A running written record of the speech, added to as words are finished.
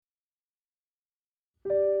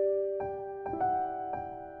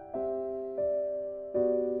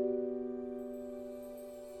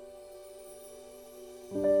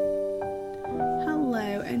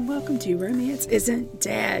to Romance Isn't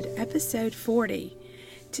Dead, episode 40.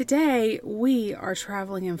 Today, we are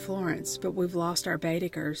traveling in Florence, but we've lost our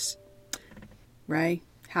Baedekers. Ray,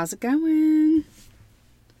 how's it going?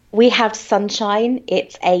 We have sunshine.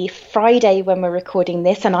 It's a Friday when we're recording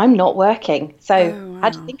this, and I'm not working. So, Oh, how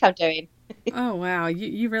do you wow. think I'm doing? Oh, wow.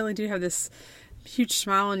 You really do have this huge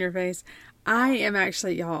smile on your face. I am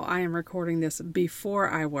actually, y'all, I am recording this before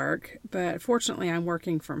I work, but fortunately I'm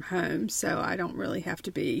working from home, so I don't really have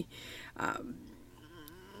to be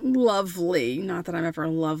lovely. Not that I'm ever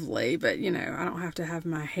lovely, but, I don't have to have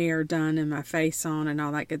my hair done and my face on and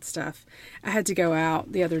all that good stuff. I had to go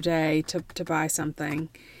out the other day to buy something,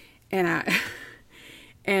 and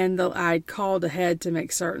I'd called ahead to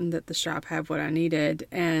make certain that the shop had what I needed,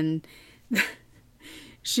 and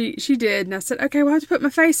she did, and I said, okay, well, I have to put my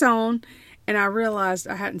face on. And I realized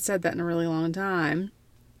I hadn't said that in a really long time.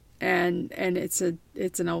 And it's an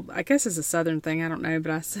old, I guess it's a Southern thing, I don't know,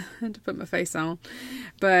 but I had to put my face on.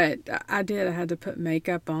 But I did. I had to put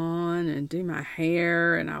makeup on and do my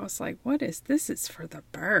hair. And I was like, what is this? It's for the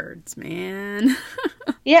birds, man.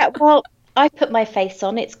 Yeah, well, I put my face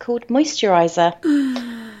on. It's called moisturizer.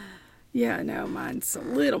 Yeah, no, mine's a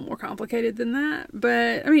little more complicated than that.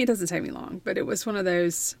 But, I mean, it doesn't take me long. But it was one of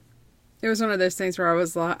those things where I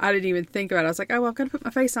was like, I didn't even think about it. I was like, oh, well, I've got to put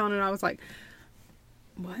my face on. And I was like,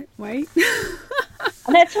 what? Wait.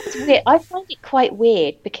 And that sounds weird. I find it quite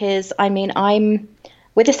weird because,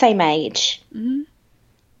 we're the same age. Mm-hmm.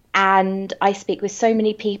 And I speak with so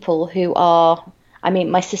many people who are,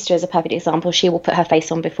 my sister is a perfect example. She will put her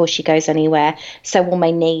face on before she goes anywhere. So will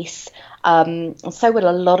my niece. So will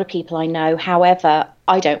a lot of people I know. However,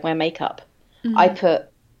 I don't wear makeup. Mm-hmm. I put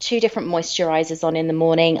 2 different moisturizers on in the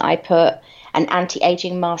morning. I put an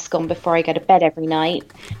anti-aging mask on before I go to bed every night,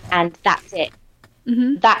 and that's it.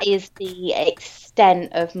 Mm-hmm. That is the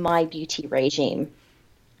extent of my beauty regime.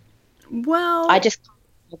 Well, I just can't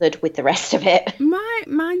be bothered with the rest of it.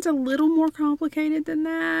 Mine's a little more complicated than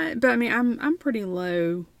that, but I mean, I'm pretty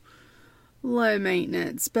low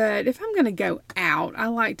maintenance. But if I'm gonna go out, I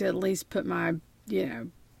like to at least put my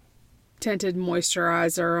tinted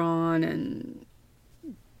moisturizer on and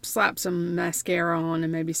slap some mascara on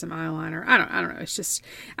and maybe some eyeliner. I don't know. It's just,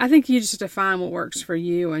 I think you just have to find what works for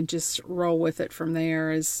you and just roll with it from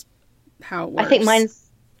there is how it works. I think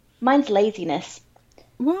mine's laziness.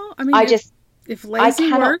 Well, I mean, if I lazy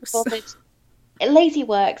cannot works. be bothered. Lazy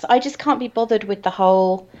works. I just can't be bothered with the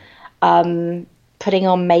whole putting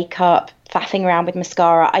on makeup, faffing around with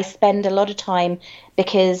mascara. I spend a lot of time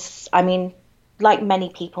because, like many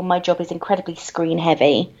people, my job is incredibly screen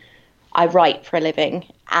heavy. I write for a living,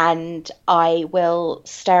 and I will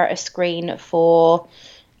stare at a screen for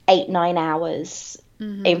 8-9 hours.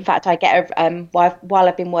 Mm-hmm. In fact, I get while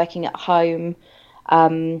I've been working at home,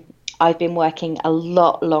 I've been working a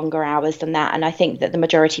lot longer hours than that, and I think that the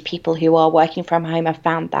majority of people who are working from home have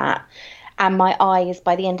found that. And my eyes,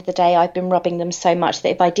 by the end of the day, I've been rubbing them so much that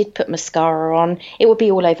if I did put mascara on, it would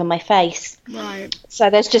be all over my face. Right. So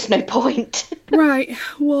there's just no point. Right.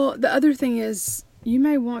 Well, the other thing is, you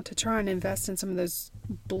may want to try and invest in some of those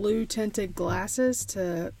blue tinted glasses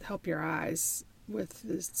to help your eyes with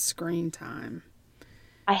the screen time.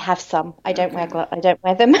 I have some. I don't wear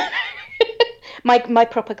them. My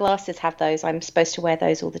proper glasses have those. I'm supposed to wear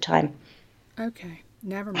those all the time. Okay,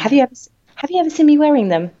 never mind. Have you ever seen me wearing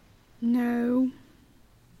them? No.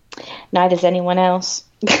 Neither's anyone else.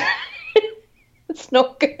 It's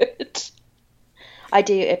not good. I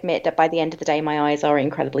do admit that by the end of the day, my eyes are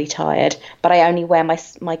incredibly tired, but I only wear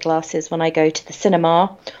my glasses when I go to the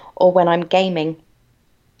cinema or when I'm gaming.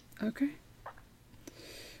 Okay.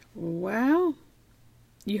 Well,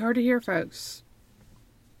 you heard it here, folks.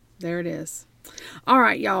 There it is. All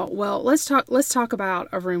right, y'all. Well, let's talk about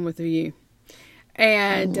A Room with a View.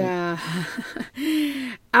 And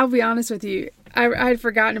I'll be honest with you, I had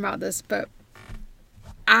forgotten about this, but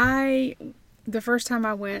the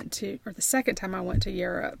second time I went to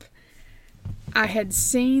Europe, I had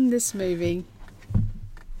seen this movie.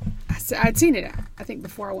 I'd seen it, I think,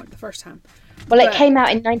 before I went the first time. Well, it came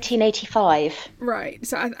out in 1985. Right.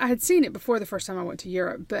 So I had seen it before the first time I went to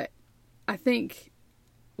Europe, but I think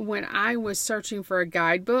when I was searching for a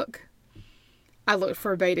guidebook, I looked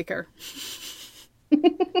for a Baedeker.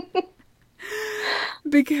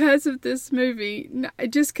 Because of this movie,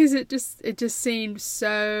 just because it just seemed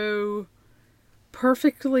so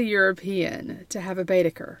perfectly European to have a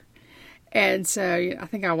Baedeker. And so I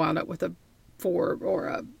think I wound up with a 4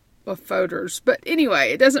 or a Fodor's. But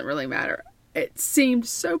anyway, it doesn't really matter. It seemed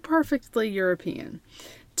so perfectly European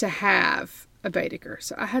to have a Baedeker.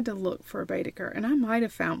 So I had to look for a Baedeker. And I might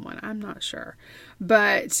have found one. I'm not sure.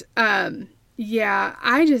 But Yeah,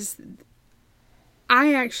 I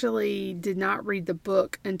actually did not read the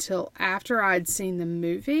book until after I'd seen the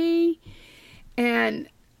movie. And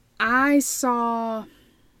I saw,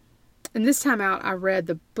 and this time out, I read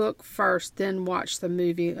the book first, then watched the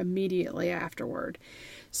movie immediately afterward.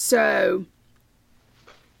 So,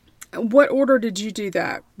 what order did you do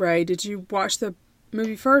that, Ray? Did you watch the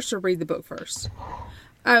movie first or read the book first?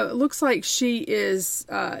 Oh, it looks like she is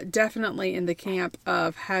definitely in the camp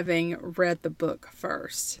of having read the book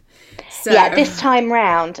first. So, Yeah, this time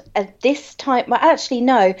round, well, actually,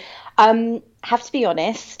 no. Have to be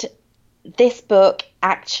honest. This book,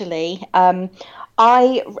 actually, I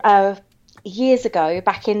years ago,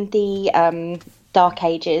 back in the Dark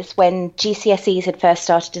Ages, when GCSEs had first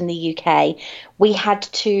started in the UK, we had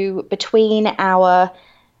to, between our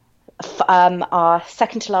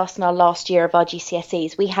second to last and our last year of our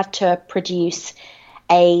GCSEs, we had to produce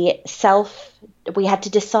we had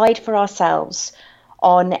to decide for ourselves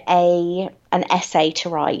on an essay to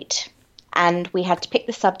write. And we had to pick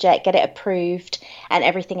the subject, get it approved, and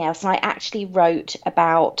everything else. And I actually wrote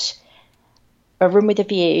about A Room with a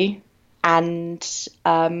View and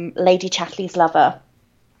Lady Chatterley's Lover.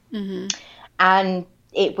 mm-hmm. And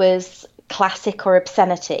it was Classic or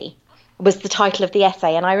Obscenity was the title of the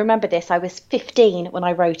essay. And I remember this, I was 15 when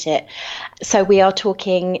I wrote it. So we are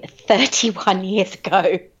talking 31 years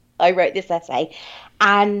ago, I wrote this essay.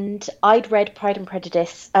 And I'd read Pride and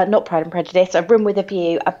Prejudice, not Pride and Prejudice, A Room with a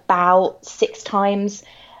View about 6 times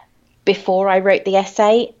before I wrote the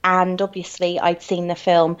essay. And obviously I'd seen the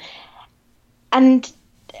film. And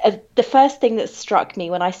the first thing that struck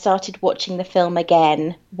me when I started watching the film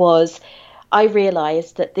again was I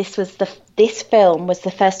realised that this film was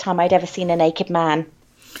the first time I'd ever seen a naked man.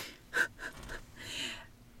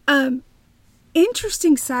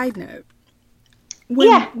 Interesting side note.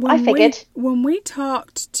 I figured. When we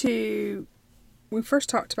first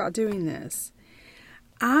talked about doing this,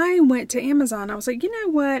 I went to Amazon. I was like, you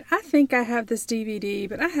know what? I think I have this DVD,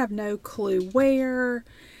 but I have no clue where.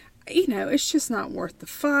 You know, it's just not worth the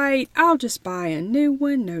fight. I'll just buy a new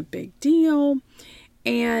one. No big deal.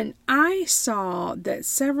 And I saw that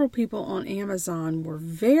several people on Amazon were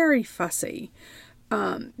very fussy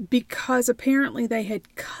because apparently they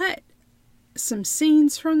had cut some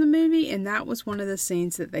scenes from the movie, and that was one of the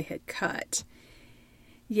scenes that they had cut.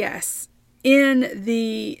 Yes, in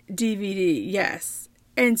the DVD, yes.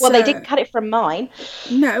 And well, they didn't cut it from mine.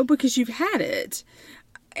 No, because you've had it.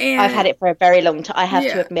 And I've had it for a very long time. I have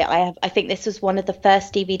to admit, I think this was one of the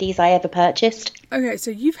first DVDs I ever purchased. Okay, so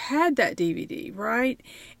you've had that DVD, right?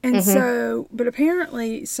 And so, but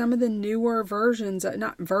apparently some of the newer versions,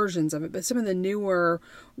 not versions of it, but some of the newer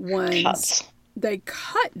ones, they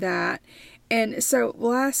cut that. And so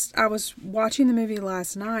I was watching the movie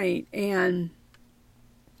last night, and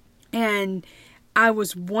I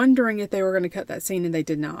was wondering if they were going to cut that scene, and they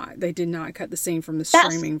did not. They did not cut the scene from the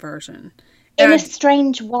streaming version. In a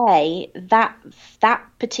strange way, that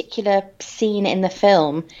particular scene in the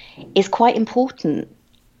film is quite important.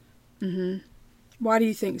 Mm-hmm. Why do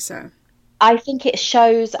you think so? I think it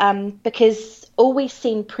shows, because all we've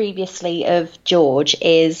seen previously of George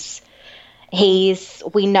is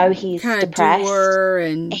we know he's kind depressed.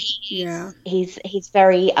 And he's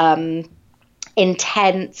very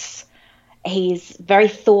intense. He's very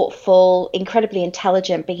thoughtful, incredibly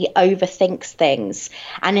intelligent, but he overthinks things.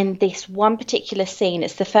 And in this one particular scene,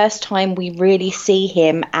 it's the first time we really see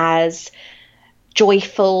him as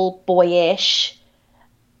joyful, boyish,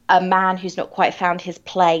 a man who's not quite found his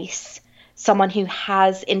place, someone who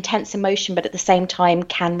has intense emotion, but at the same time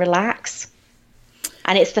can relax.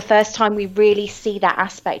 And it's the first time we really see that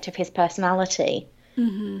aspect of his personality.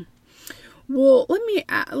 Mm-hmm. Well,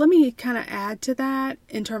 let me kind of add to that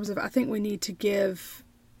in terms of I think we need to give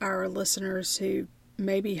our listeners who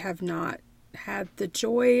maybe have not had the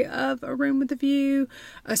joy of A Room with a View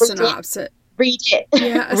a synopsis. Read it.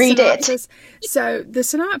 Yeah, Read synopsis. So the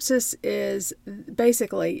synopsis is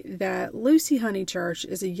basically that Lucy Honeychurch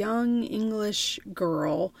is a young English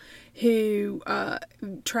girl who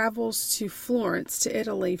travels to Florence, to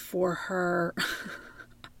Italy for her...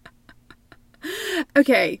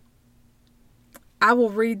 Okay. I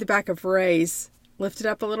will read the back of Ray's. Lift it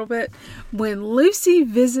up a little bit. When Lucy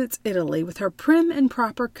visits Italy with her prim and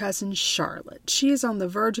proper cousin Charlotte, she is on the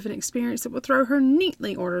verge of an experience that will throw her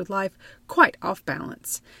neatly ordered life quite off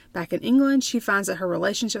balance. Back in England, she finds that her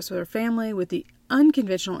relationships with her family, with the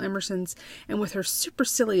unconventional Emersons, and with her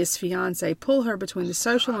supercilious fiancé pull her between the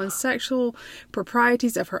social and sexual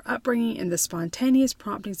proprieties of her upbringing and the spontaneous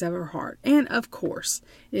promptings of her heart. And, of course,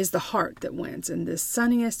 it is the heart that wins in this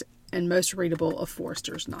sunniest and most readable of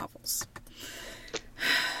Forster's novels.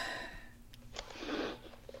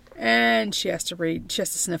 and she has to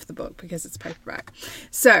sniff the book because it's paperback.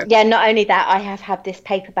 So yeah, not only that, I have had this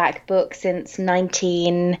paperback book since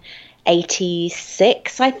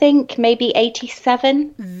 1986, I think, maybe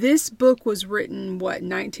 87. This book was written, what,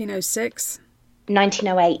 1906?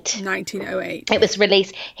 1908. 1908. It was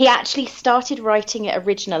released. He actually started writing it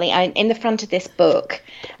originally. In the front of this book,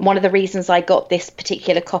 one of the reasons I got this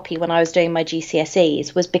particular copy when I was doing my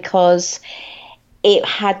GCSEs was because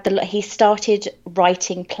he started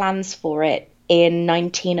writing plans for it in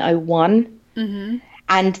 1901. Mm-hmm.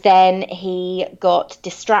 And then he got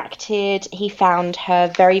distracted. He found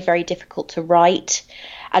her very, very difficult to write.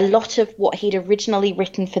 A lot of what he'd originally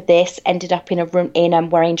written for this ended up in a room in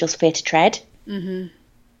Where Angels Fear to Tread. Mm-hmm.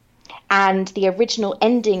 And the original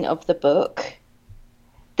ending of the book,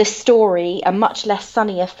 the story, a much less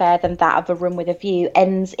sunny affair than that of A Room with a View,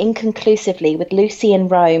 ends inconclusively with Lucy in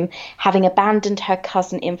Rome having abandoned her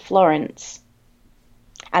cousin in Florence.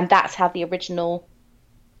 And that's how he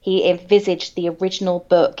envisaged the original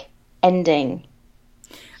book ending.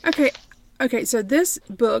 Okay, so this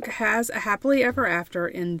book has a happily ever after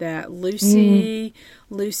in that Lucy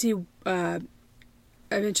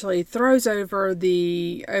eventually throws over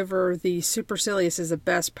the supercilious is the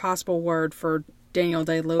best possible word for Daniel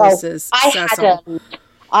Day-Lewis's Cecil.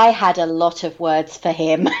 I had a lot of words for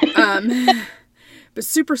him. But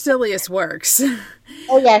supercilious works.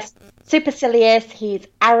 Oh yes, supercilious. He's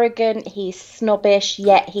arrogant. He's snobbish.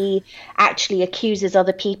 Yet he actually accuses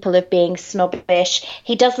other people of being snobbish.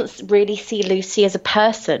 He doesn't really see Lucy as a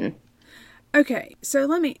person. Okay, so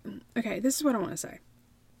this is what I want to say.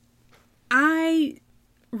 I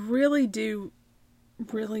really do.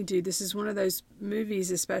 This is one of those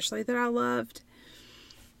movies especially that I loved.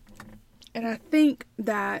 And I think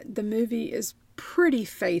that the movie is pretty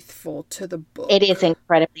faithful to the book. It is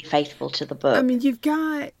incredibly faithful to the book. I mean, you've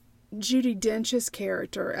got Judi Dench's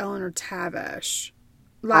character, Eleanor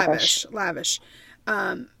Lavish.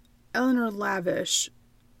 Eleanor Lavish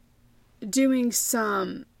doing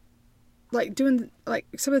some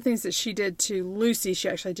some of the things that she did to Lucy, she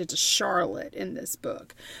actually did to Charlotte in this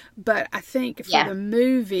book. But I think for the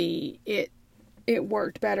movie, it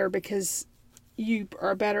worked better because you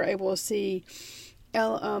are better able to see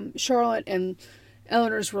Charlotte and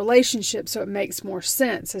Eleanor's relationship, so it makes more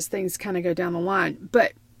sense as things kind of go down the line.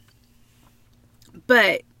 But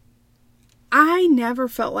I never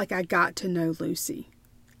felt like I got to know Lucy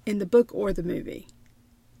in the book or the movie.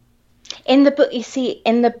 In the book,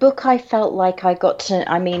 in the book, I felt like I got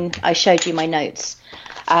to. I mean, I showed you my notes.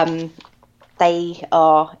 They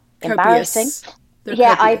are embarrassing.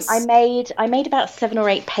 Copious. I made about 7 or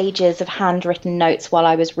 8 pages of handwritten notes while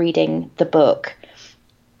I was reading the book.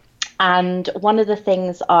 And one of the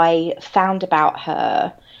things I found about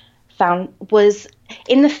her was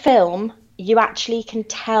in the film, you actually can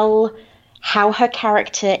tell how her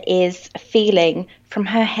character is feeling from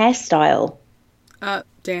her hairstyle. Up,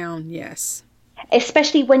 down, yes.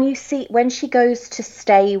 Especially when she goes to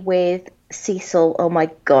stay with Cecil. Oh my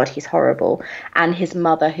God, he's horrible. And his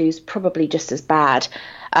mother, who's probably just as bad.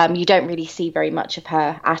 You don't really see very much of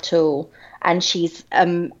her at all. And she's a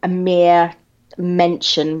mere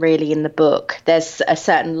mention really in the book. There's a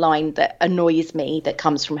certain line that annoys me that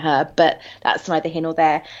comes from her, but that's neither here nor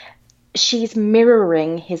there. She's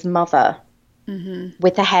mirroring his mother. Mm-hmm.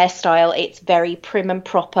 With the hairstyle. It's very prim and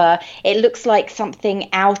proper. It looks like something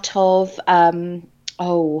out of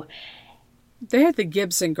they had the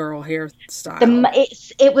Gibson Girl hairstyle.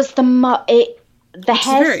 The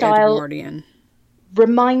hairstyle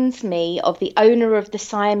reminds me of the owner of the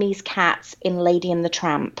Siamese cats in Lady and the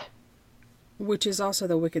Tramp, which is also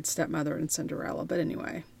the wicked stepmother in Cinderella. But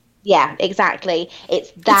anyway, yeah, exactly.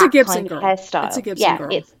 It's a Gibson kind of hairstyle. It's a Gibson girl.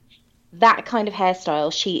 It's that kind of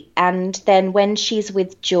hairstyle. And then when she's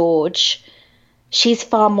with George, she's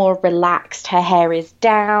far more relaxed. Her hair is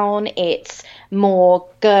down. It's more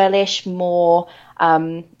girlish, more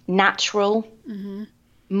natural,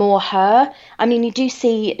 more her. I mean, you do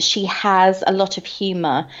see she has a lot of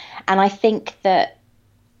humor. And I think that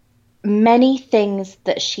many things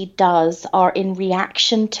that she does are in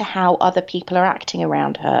reaction to how other people are acting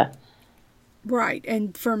around her. Right.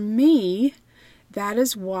 And for me, that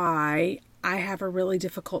is why I have a really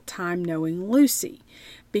difficult time knowing Lucy,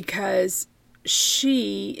 because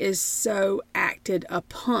she is so acted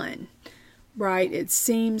upon, right? It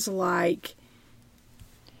seems like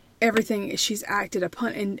everything she's acted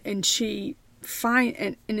upon, and in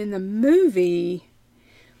the movie,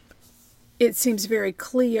 it seems very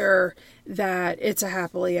clear that it's a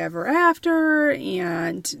happily ever after,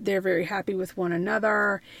 and they're very happy with one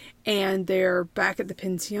another, and they're back at the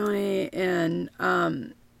pensione, and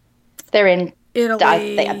they're in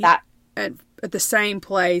Italy that at the same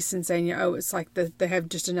place and saying, oh, it's like they have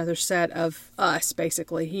just another set of us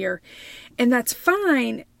basically here. And that's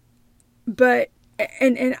fine. But,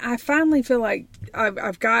 and I finally feel like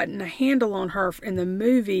I've gotten a handle on her in the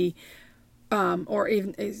movie, or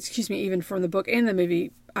even from the book and the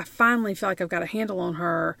movie. I finally feel like I've got a handle on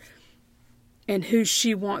her and who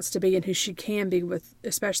she wants to be and who she can be with,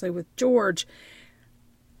 especially with George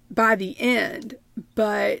by the end.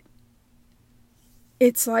 But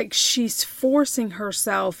it's like she's forcing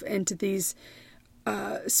herself into these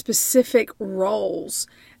specific roles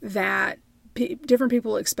that different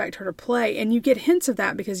people expect her to play. And you get hints of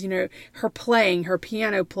that because, her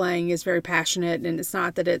piano playing is very passionate. And it's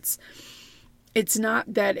not that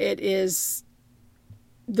it is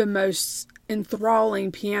the most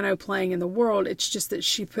enthralling piano playing in the world. It's just that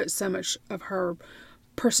she puts so much of her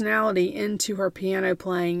personality into her piano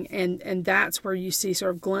playing, and that's where you see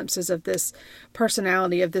sort of glimpses of this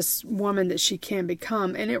personality of this woman that she can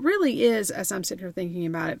become. And it really is, as I'm sitting here thinking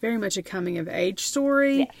about it, very much a coming of age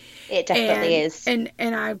story. Yeah, it definitely is. And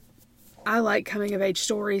I like coming of age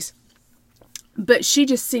stories, but she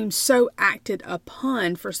just seems so acted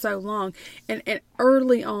upon for so long. And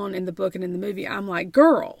early on in the book and in the movie, I'm like,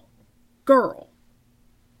 girl,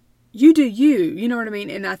 you do you know what I mean?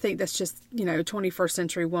 And I think that's just, 21st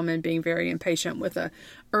century woman being very impatient with a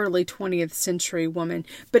early 20th century woman.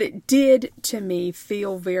 But it did, to me,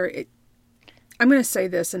 feel I'm going to say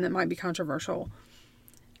this, and it might be controversial.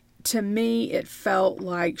 To me, it felt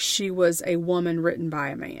like she was a woman written by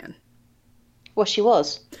a man. Well, she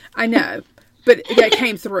was. I know, but that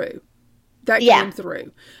came through. Came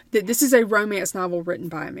through. This is a romance novel written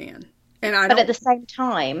by a man. But at the same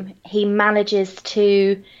time, he manages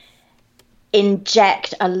to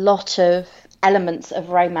inject a lot of elements of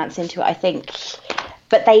romance into it, I think.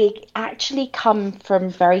 But they actually come from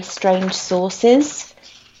very strange sources.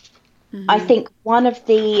 Mm-hmm. I think one of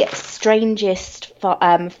the strangest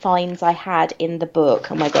finds I had in the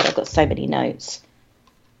book, oh my God, I've got so many notes.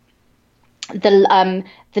 The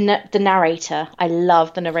narrator, I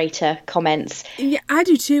love the narrator comments. Yeah, I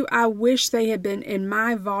do too. I wish they had been, in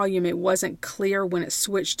my volume, it wasn't clear when it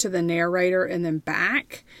switched to the narrator and then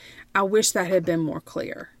back. I wish that had been more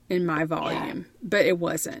clear in my volume, but it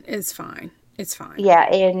wasn't. It's fine. It's fine. Yeah,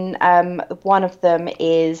 in one of them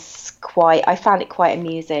I found it quite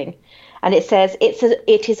amusing. And it says,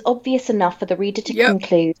 it is obvious enough for the reader to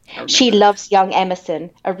conclude she loves young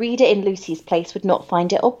Emerson. A reader in Lucy's place would not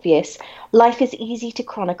find it obvious. Life is easy to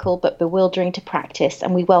chronicle but bewildering to practice,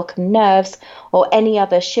 and we welcome nerves or any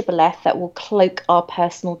other shibboleth that will cloak our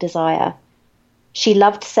personal desire. She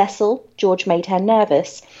loved Cecil. George made her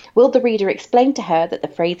nervous. Will the reader explain to her that the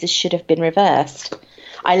phrases should have been reversed?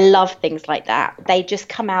 I love things like that. They just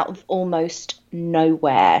come out of almost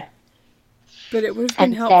nowhere. But it would have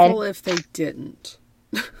been helpful if they didn't.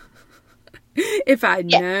 If I'd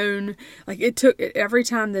known, like every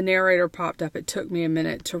time the narrator popped up, it took me a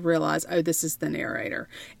minute to realize, oh, this is the narrator.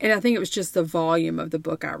 And I think it was just the volume of the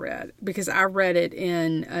book I read, because I read it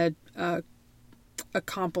in a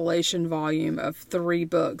compilation volume of 3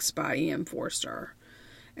 books by E.M. Forster.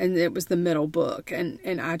 And it was the middle book.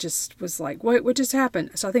 And I just was like, wait, what just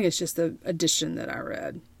happened? So I think it's just the edition that I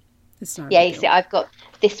read. It's not. Yeah, you see, I've got,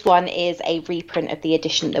 this one is a reprint of the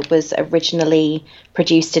edition that was originally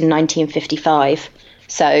produced in 1955.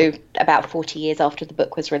 So about 40 years after the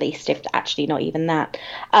book was released, if actually not even that.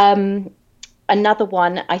 Another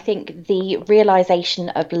one, I think the realization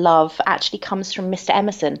of love actually comes from Mr.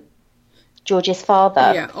 Emerson, George's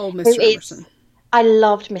father. Yeah, old Mr. Emerson. I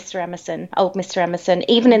loved Mr. Emerson, old Mr. Emerson.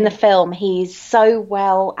 Even in the film, he's so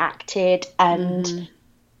well acted and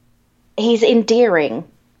he's endearing.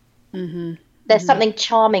 Mm-hmm. There's something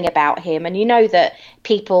charming about him. And you know that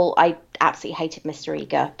I absolutely hated Mr.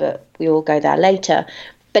 Eager, but we all go there later.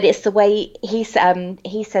 But it's the way he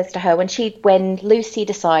says to her when Lucy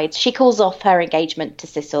decides, she calls off her engagement to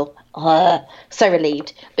Cecil, so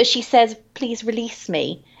relieved. But she says, please release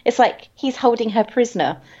me. It's like he's holding her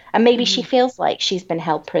prisoner. And maybe she feels like she's been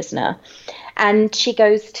held prisoner. And she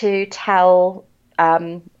goes to tell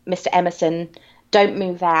Mr. Emerson, don't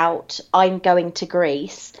move out. I'm going to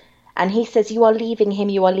Greece. And he says, you are leaving him.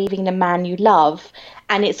 You are leaving the man you love.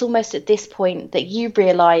 And it's almost at this point that you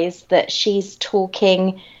realise that she's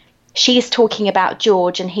talking about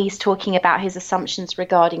George and he's talking about his assumptions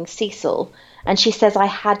regarding Cecil. And she says, I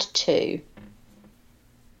had to.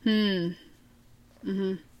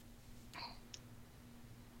 Mm-hmm.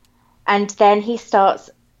 And then he starts,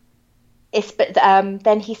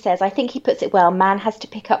 then he says, I think he puts it well, man has to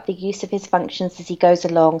pick up the use of his functions as he goes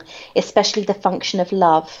along, especially the function of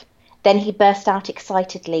love. Then he burst out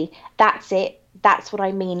excitedly, that's it, that's what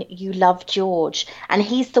I mean. You love George. And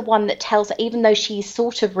he's the one that tells her, even though she's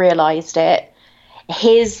sort of realised it,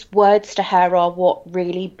 his words to her are what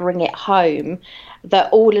really bring it home.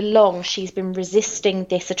 That all along she's been resisting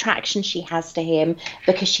this attraction she has to him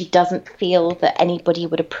because she doesn't feel that anybody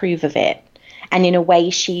would approve of it. And in a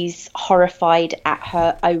way, she's horrified at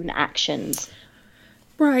her own actions.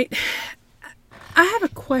 Right. I have a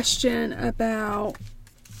question about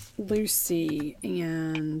Lucy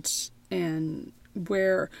and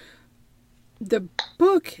where the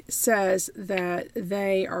book says that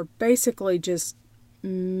they are basically just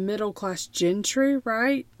middle class gentry,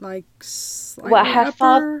 right? Like slightly Well, her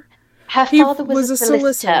upper. father was a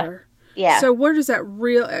solicitor. Yeah. So where does that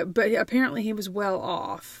but apparently he was well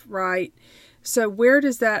off, right? So where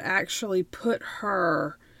does that actually put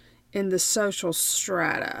her in the social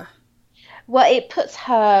strata? Well, it puts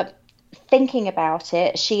her thinking about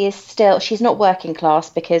it. She's not working class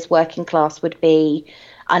because working class would be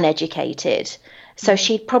uneducated. So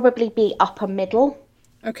she'd probably be upper middle.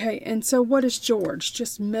 Okay, and so what is George?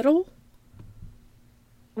 Just middle?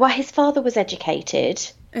 Well, his father was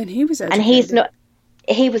educated. And he was educated. And he's not.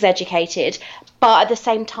 He was educated, but at the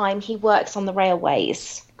same time, he works on the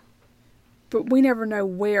railways. But we never know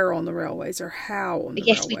where on the railways or how on the railways.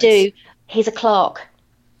 Yes, we do. He's a clerk.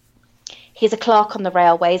 He's a clerk on the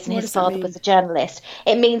railways, and his father was a journalist.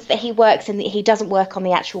 It means that he doesn't work on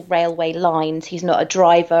the actual railway lines. He's not a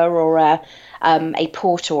driver or a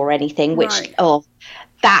porter or anything, which,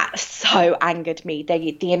 that so angered me.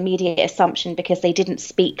 The immediate assumption, because they didn't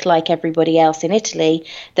speak like everybody else in Italy,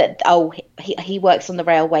 that, he works on the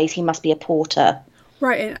railways, he must be a porter.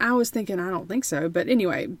 Right, and I was thinking, I don't think so. But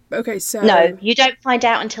anyway, okay, so... No, you don't find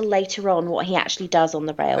out until later on what he actually does on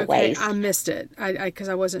the railways. Okay, I missed it, because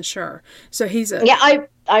I wasn't sure. So he's a... Yeah,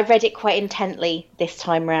 I read it quite intently this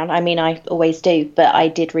time round. I mean, I always do, but I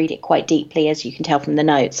did read it quite deeply, as you can tell from the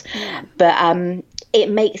notes. Yeah. But it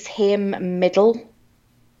makes him middle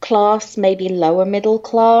class, maybe lower middle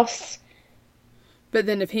class. But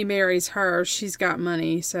then if he marries her, she's got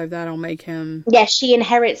money, so that'll make him... Yeah, she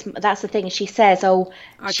inherits... That's the thing. She says,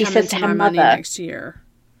 she says to her mother... money next year.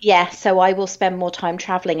 Yeah, so I will spend more time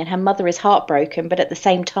travelling. And her mother is heartbroken, but at the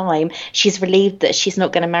same time, she's relieved that she's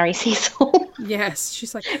not going to marry Cecil. Yes,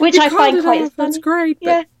 she's like... Which I find quite funny. That's great,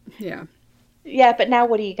 yeah. But, yeah. Yeah, but now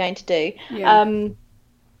what are you going to do? Yeah.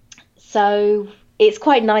 So it's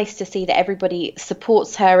quite nice to see that everybody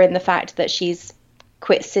supports her in the fact that she's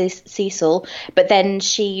quit Cecil, but then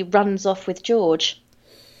she runs off with George.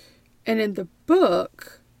 And in the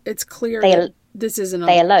book, it's clear that this isn't...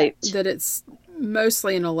 They eloped. That it's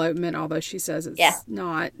mostly an elopement, although she says it's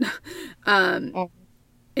not. And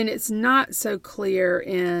it's not so clear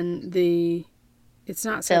in the... It's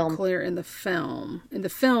not so clear in the film. In the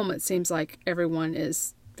film, it seems like everyone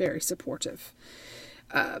is very supportive.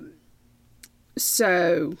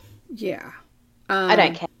 So, yeah. I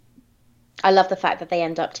don't care. I love the fact that they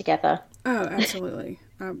end up together. Oh, absolutely.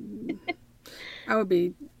 I'm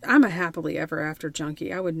a happily ever after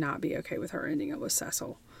junkie. I would not be okay with her ending up with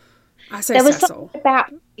Cecil. I say Cecil.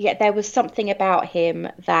 There was something about him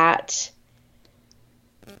that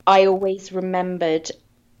I always remembered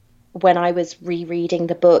when I was rereading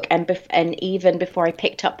the book, and even before I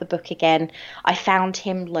picked up the book again, I found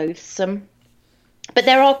him loathsome. But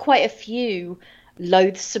there are quite a few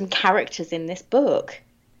loathsome characters in this book.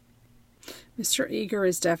 Mr. Eager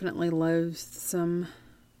is definitely loathsome.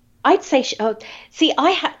 I'd say...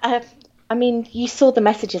 I mean, you saw the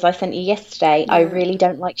messages I sent you yesterday. Yeah. I really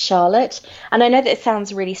don't like Charlotte. And I know that it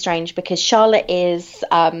sounds really strange because Charlotte is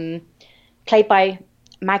played by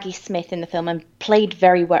Maggie Smith in the film and played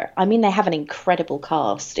very well. I mean, they have an incredible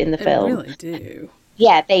cast in the film. They really do.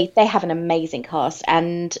 Yeah, they have an amazing cast.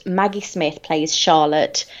 And Maggie Smith plays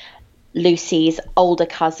Charlotte, Lucy's older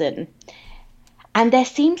cousin. And there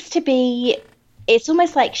seems to be... It's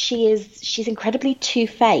almost like she's incredibly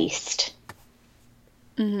two-faced.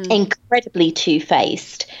 Mm-hmm. Incredibly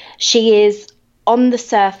two-faced. She is, on the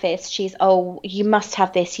surface, she's, you must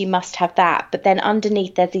have this, you must have that. But then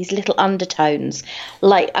underneath, there's these little undertones.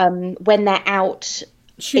 Like when they're out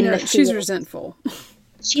in the field. She's resentful.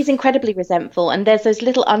 She's incredibly resentful. And there's those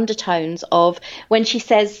little undertones of when she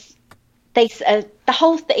says... it's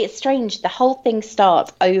strange. The whole thing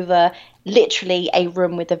starts over literally a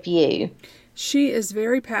room with a view. She is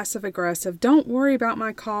very passive-aggressive. Don't worry about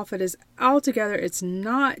my cough. It's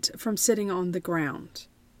not from sitting on the ground.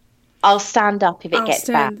 I'll stand up if it gets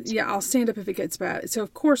bad. Yeah, I'll stand up if it gets bad. So,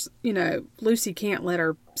 of course, Lucy can't let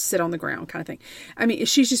her sit on the ground kind of thing. I mean,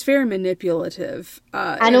 she's just very manipulative.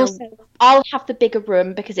 And also, I'll have the bigger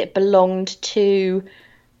room because it belonged to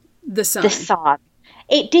the son. The son.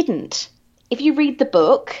 It didn't. if you read the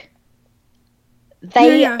book,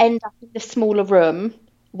 Yeah, they yeah. end up in the smaller room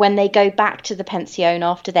when they go back to the pension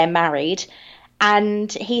after they're married,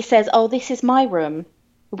 and he says, "Oh, this is my room.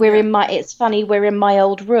 We're Yeah. in my. It's funny, we're in my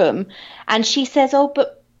old room." And she says, "Oh,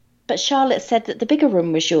 but Charlotte said that the bigger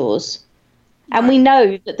room was yours." And we Right.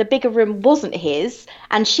 know that the bigger room wasn't his,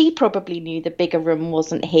 and she probably knew the bigger room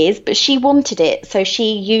wasn't his, but she wanted it. So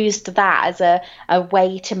she used that as a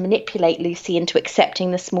way to manipulate Lucy into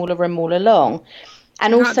accepting the smaller room all along.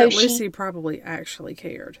 And Not also, that she Lucy probably actually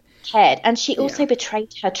cared. cared, and she Yeah. also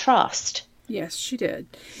betrayed her trust Yes, she did.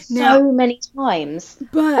 Now, so many times.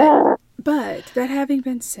 but Ugh. but that having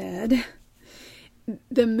been said,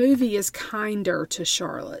 the movie is kinder to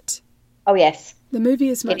Charlotte. Oh, yes, The movie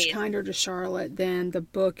is it much is. kinder to Charlotte than the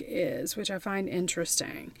book is, which I find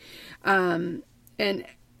interesting. And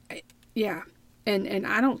yeah, and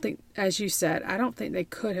I don't think, as you said, I don't think they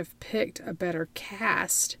could have picked a better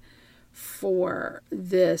cast for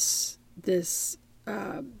this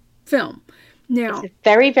film. It's Now, a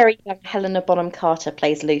very, very young Helena Bonham Carter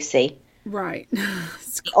plays Lucy. right,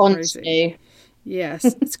 it's The crazy. ingenue. Yes,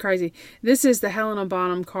 it's crazy. This is the Helena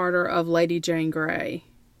Bonham Carter of Lady Jane Grey,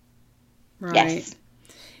 right? Yes,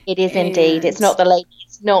 it is indeed. It's And not the lady.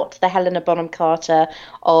 It's not the Helena Bonham Carter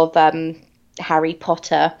of Harry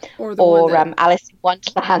Potter or the one or that, Alice in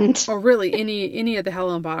Wonderland. or really any of the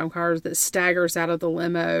Helena Bonham Carters that staggers out of the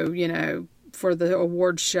limo, for the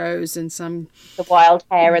award shows in some The wild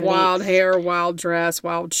hair and wild the hair, wild dress,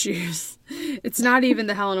 wild shoes. It's not even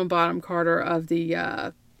the Helena Bonham Carter of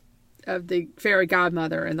the fairy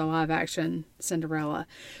godmother in the live action Cinderella,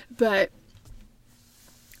 but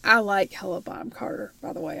I like Helena Bonham Carter.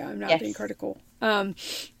 By the way, I'm not being yes. critical.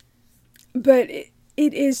 But it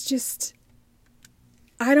is just,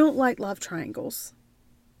 I don't like love triangles.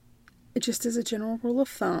 It just is a general rule of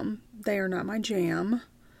thumb. They are not my jam.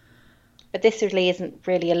 But this really isn't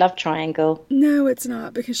really a love triangle. No, it's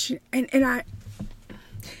not, because and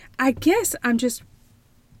I guess I'm just,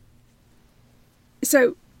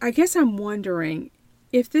 so I guess I'm wondering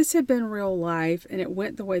if this had been real life and it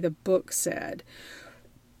went the way the book said,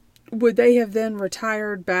 would they have then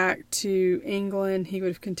retired back to England? He would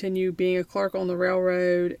have continued being a clerk on the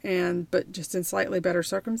railroad, but just in slightly better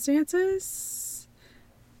circumstances.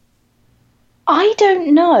 I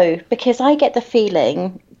don't know because I get the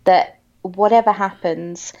feeling that whatever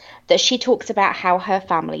happens, that she talks about how her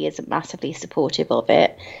family isn't massively supportive of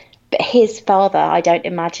it, but his father, I don't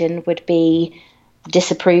imagine, would be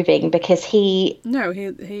disapproving because No,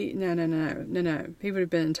 he no. He would have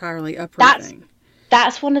been entirely that's approving.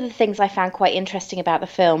 that's one of the things I found quite interesting about the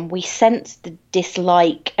film. We sense the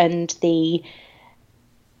dislike and the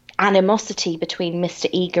animosity between Mr.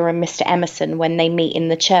 Eager and Mr. Emerson when they meet in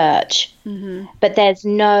the church. Mm-hmm. But there's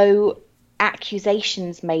no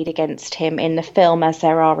accusations made against him in the film as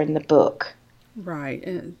there are in the book. Right.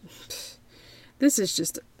 And this is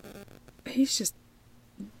just, he's just,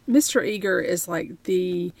 Mr. Eager is like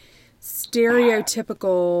the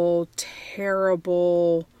stereotypical,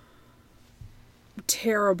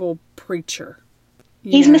 terrible preacher.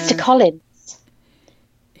 He's Mr. Collins.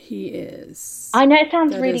 He is. I know it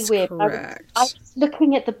sounds That really is weird. correct. I was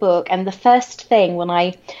looking at the book, and the first thing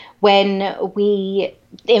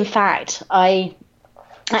in fact, I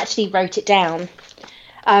actually wrote it down.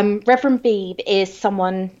 Reverend Beebe is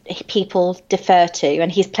someone people defer to,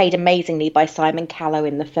 and he's played amazingly by Simon Callow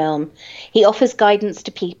in the film. He offers guidance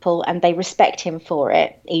to people, and they respect him for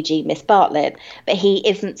it, e.g. Miss Bartlett, but he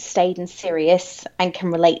isn't staid and serious and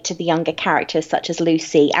can relate to the younger characters such as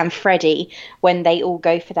Lucy and Freddie when they all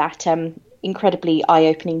go for that incredibly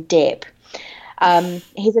eye-opening dip.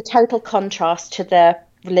 He's a total contrast to the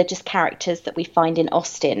religious characters that we find in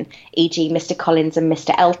Austen, e.g. Mr. Collins and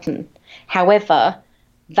Mr. Elton. However,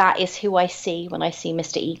 that is who I see when I see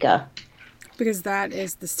Mr. Eager. Because that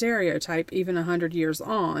is the stereotype, even 100 years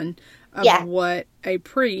on, of Yeah. what a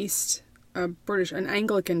priest, an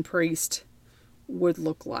Anglican priest, would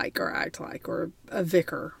look like or act like, or a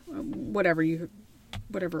vicar, whatever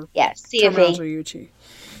Yeah, C of terminology E. you choose.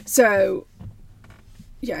 So,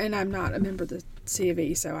 yeah, and I'm not a member of the C of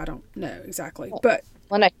E, so I don't know exactly. But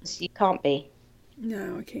Well, no, you can't be.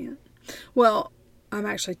 no, I can't. Well, I'm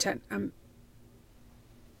actually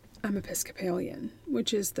I'm Episcopalian,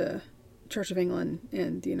 which is the Church of England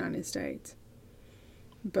in the United States.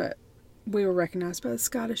 But we were recognized by the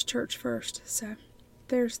Scottish Church first, so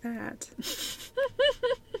there's that.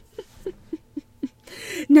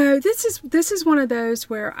 No, this is one of those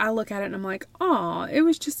where I look at it and I'm like, oh, it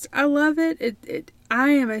was just, I love it. I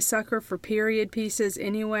am a sucker for period pieces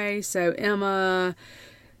anyway, so Emma,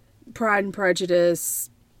 Pride and Prejudice,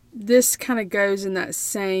 this kind of goes in that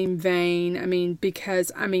same vein. I mean,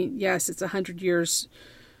 because, I mean, yes, it's 100 years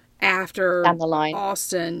after Down the line.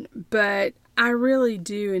 Austen, but I really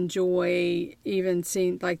do enjoy even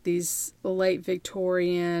seeing like these late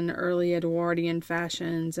Victorian, early Edwardian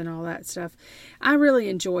fashions and all that stuff. I really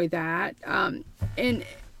enjoy that. And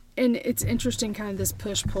it's interesting, kind of this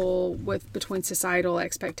push-pull between societal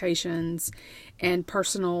expectations and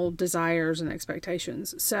personal desires and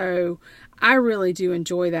expectations. So I really do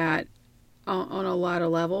enjoy that on a lot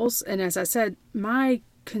of levels. And as I said, my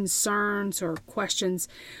concerns or questions,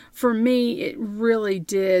 for me, it really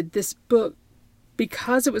did, this book,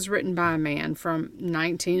 because it was written by a man from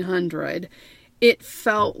 1900, it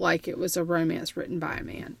felt like it was a romance written by a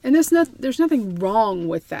man. And there's nothing wrong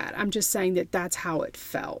with that. I'm just saying that that's how it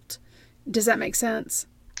felt. Does that make sense?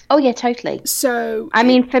 Oh, yeah, totally. So, I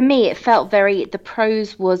mean, for me, it felt the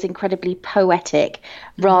prose was incredibly poetic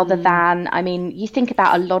rather than, I mean, you think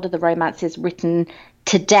about a lot of the romances written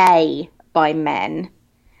today by men,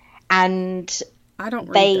 and I don't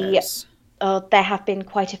read those. There have been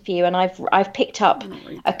quite a few, and I've picked up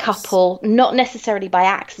a couple, not necessarily by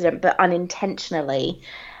accident, but unintentionally.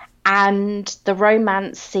 And the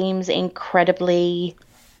romance seems incredibly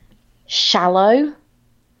shallow.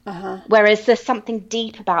 Whereas there's something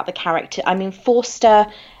deep about the character. I mean, Forster,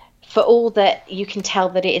 for all that you can tell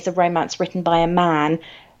that it is a romance written by a man,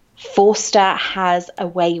 Forster has a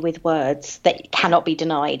way with words that cannot be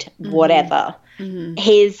denied, whatever.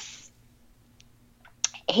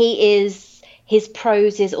 His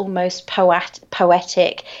prose is almost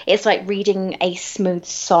poetic. It's like reading a smooth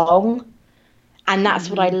song. And that's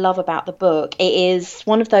what I love about the book. It is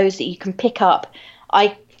one of those that you can pick up.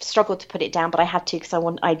 I struggled to put it down, but I had to because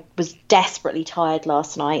I was desperately tired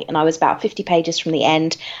last night, and I was about 50 pages from the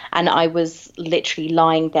end, and I was literally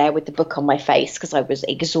lying there with the book on my face because I was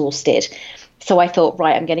exhausted. So I thought,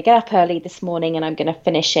 right, I'm going to get up early this morning and I'm going to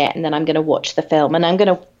finish it, and then I'm going to watch the film, and I'm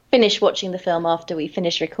going to finish watching the film after we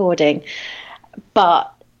finish recording.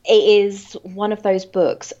 But it is one of those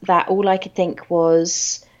books that all I could think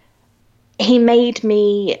was, he made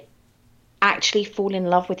me actually fall in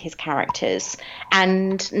love with his characters.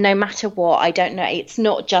 And no matter what, I don't know, it's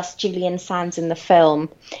not just Julian Sands in the film,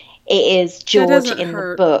 it is George in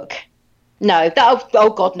the book. No, oh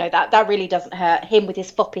god, no, that really doesn't hurt. Him with his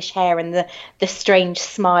foppish hair and the strange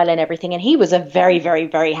smile and everything. And he was a very, very,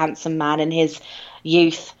 very handsome man in his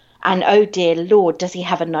youth. And oh dear Lord, does he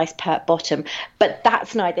have a nice pert bottom. But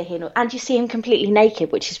that's neither here nor... And you see him completely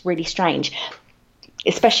naked, which is really strange.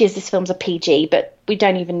 Especially as this film's a PG, but we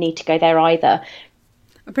don't even need to go there either.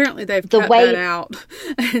 Apparently they've cut that out.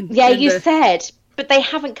 You said, but they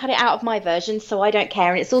haven't cut it out of my version, so I don't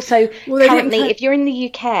care. And it's also currently, if you're in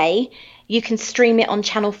the UK, you can stream it on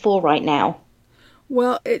Channel 4 right now.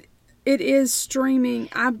 Well, it is streaming.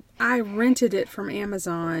 I rented it from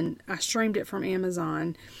Amazon. I streamed it from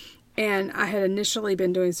Amazon. And I had initially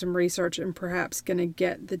been doing some research and perhaps going to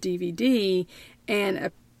get the DVD.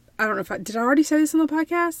 And I don't know if did I already say this on the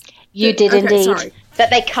podcast? You did indeed. Sorry.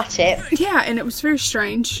 That they cut it. Yeah, and it was very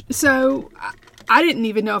strange. So I didn't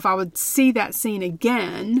even know if I would see that scene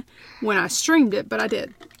again when I streamed it, but I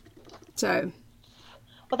did. So...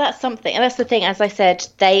 Well, that's something. And that's the thing, as I said,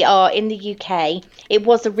 they are in the UK. It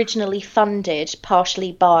was originally funded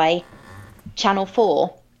partially by Channel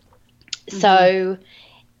 4. So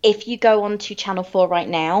if you go on to Channel 4 right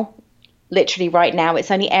now, literally right now, it's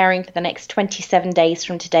only airing for the next 27 days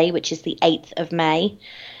from today, which is the 8th of May.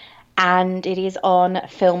 And it is on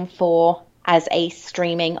Film 4 as a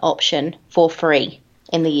streaming option for free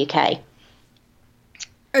in the UK.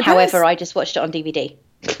 However, I just watched it on DVD.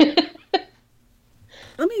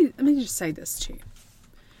 Let me just say this to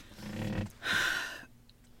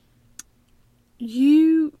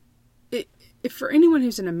you. If for anyone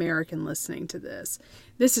who's an American listening to this,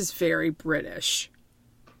 this is very British.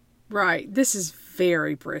 Right, this is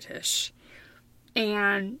very British.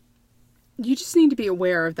 And you just need to be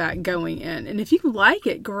aware of that going in. And if you like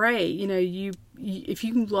it, great. You know, if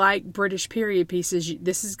you like British period pieces,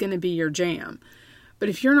 this is going to be your jam. But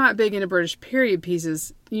if you're not big into British period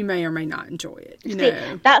pieces, you may or may not enjoy it. You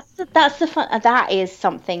know, that's the fun. That is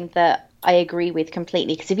something that I agree with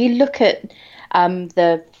completely. Because if you look at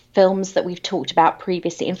the films that we've talked about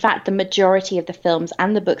previously, in fact, the majority of the films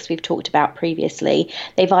and the books we've talked about previously,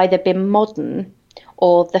 they've either been modern,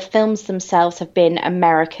 or the films themselves have been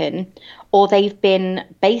American, or they've been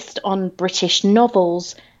based on British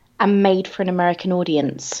novels and made for an American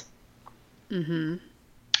audience.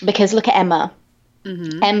 Because look at Emma.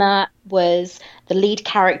 Emma the lead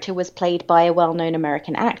character was played by a well-known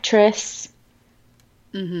American actress.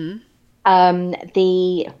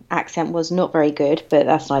 The accent was not very good, but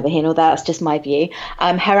that's neither here nor there. That's just my view.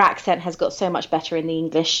 Her accent has got so much better in the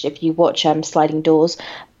English if you watch Sliding Doors.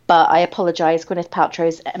 But I apologise, Gwyneth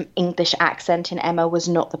Paltrow's English accent in Emma was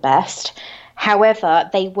not the best. However,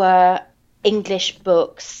 they were English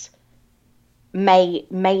books made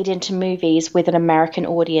into movies with an American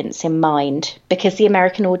audience in mind, because the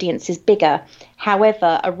American audience is bigger.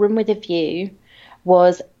 However, A Room with a View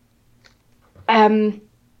was a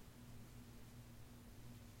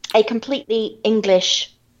completely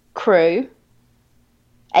English crew,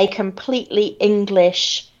 a completely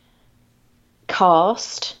English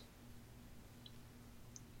cast,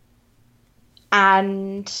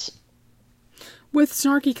 and with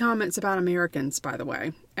snarky comments about Americans, by the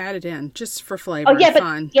way, added in just for flavor. Oh yeah, and but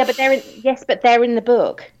fun. yeah, but they're in the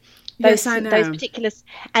book. Yes, I know. Those particulars,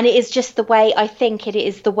 and it is just the way, I think it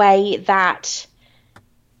is the way that.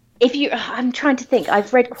 I'm trying to think.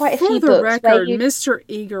 I've read quite a few books. For the record, Mr.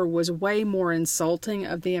 Eager was way more insulting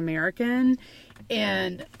of the American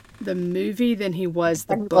in the movie than he was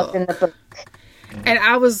the book. Was in the book. And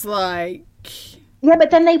I was like... Yeah,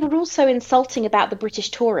 but then they were also insulting about the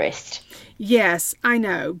British tourist. Yes, I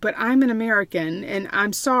know. But I'm an American, and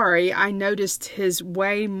I'm sorry, I noticed his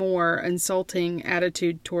way more insulting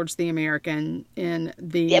attitude towards the American in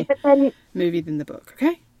the movie than the book,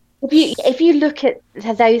 okay? If you look at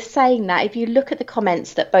those saying that, if you look at the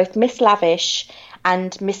comments that both Miss Lavish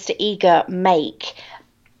and Mr. Eager make,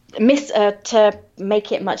 to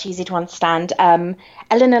make it much easier to understand,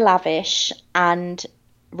 Eleanor Lavish and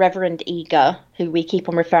Reverend Eager, who we keep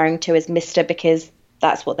on referring to as Mr. because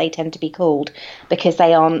that's what they tend to be called, because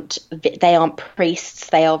they aren't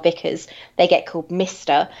priests, they are vicars. They get called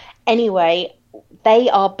Mr. Anyway, they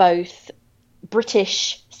are both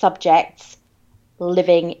British subjects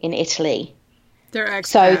living in Italy. They're expats.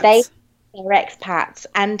 So they're expats,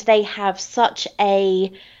 and they have such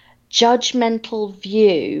a judgmental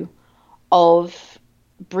view of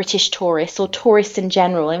British tourists or tourists in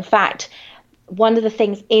general. In fact, one of the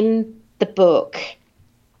things in the book,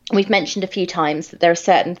 we've mentioned a few times that there are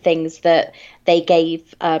certain things that they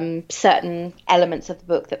gave, certain elements of the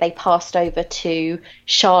book that they passed over to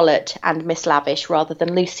Charlotte and Miss Lavish rather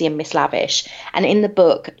than Lucy and Miss Lavish. And in the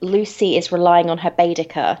book, Lucy is relying on her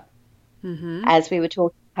Baedeker, as we were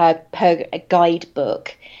talking, her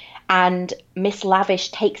guidebook. And Miss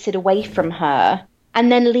Lavish takes it away from her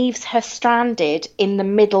and then leaves her stranded in the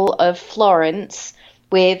middle of Florence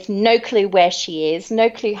with no clue where she is, no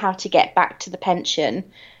clue how to get back to the pension.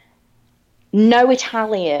 No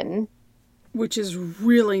Italian. Which is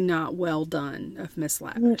really not well done of Miss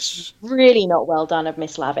Lavish. Really not well done of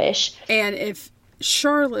Miss Lavish. And if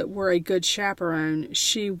Charlotte were a good chaperone,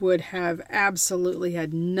 she would have absolutely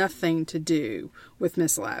had nothing to do with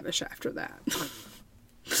Miss Lavish after that.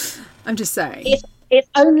 I'm just saying. It's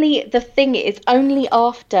only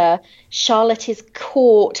after Charlotte is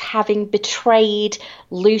caught having betrayed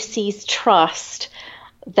Lucy's trust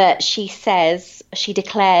that she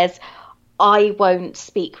declares, I won't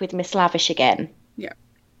speak with Miss Lavish again. Yeah.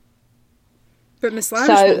 But Miss Lavish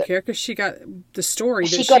won't care because she got the story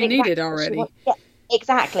that she needed already. Yeah,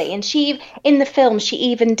 exactly. And in the film, she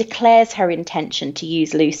even declares her intention to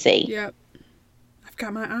use Lucy. Yep. I've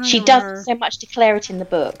got my eye on her. She doesn't so much declare it in the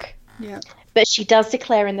book. Yeah. But she does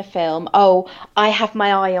declare in the film, oh, I have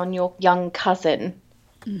my eye on your young cousin.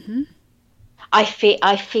 Mm-hmm. I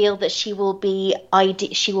feel that she will be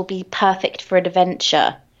perfect for an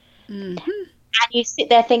adventure. Mm-hmm. And you sit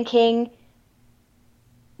there thinking,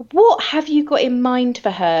 what have you got in mind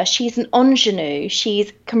for her? She's an ingenue.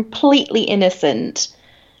 She's completely innocent,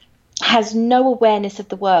 has no awareness of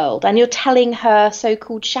the world. And you're telling her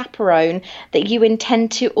so-called chaperone that you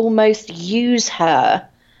intend to almost use her.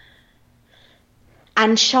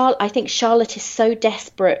 And I think Charlotte is so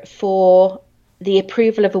desperate for the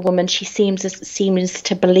approval of a woman she seems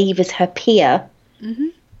to believe is her peer. Mm-hmm.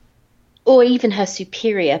 Or even her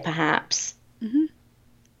superior, perhaps,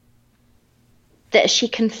 that she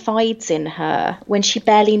confides in her when she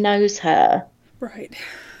barely knows her. Right.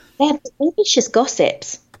 They're vicious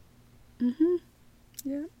gossips. Mm-hmm.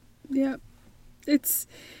 Yeah. Yeah. It's...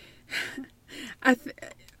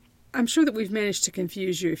 I'm sure that we've managed to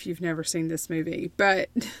confuse you if you've never seen this movie, but...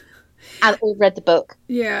 I've read the book.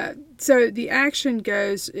 Yeah. So the action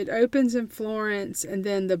goes, it opens in Florence, and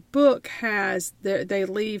then the book has, they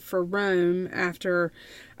leave for Rome after...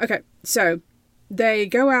 Okay, so they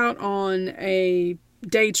go out on a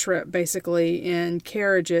day trip, basically, in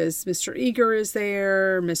carriages. Mr. Eager is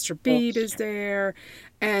there, Mr. Beebe is there,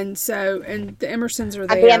 and the Emersons are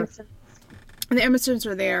there. And the Emersons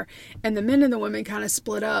are there, and the men and the women kind of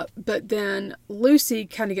split up, but then Lucy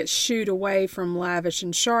kind of gets shooed away from Lavish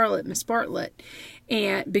and Charlotte, Miss Bartlett,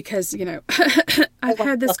 and because, I've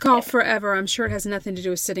had this cough forever, I'm sure it has nothing to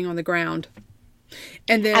do with sitting on the ground.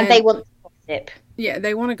 And they want to gossip. Yeah,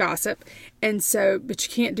 they want to gossip, and so, but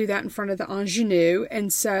you can't do that in front of the ingenue,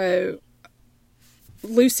 and so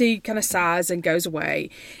Lucy kind of sighs and goes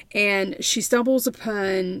away, and she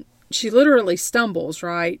literally stumbles,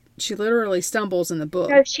 right? She literally stumbles in the book.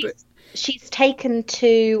 No, she's taken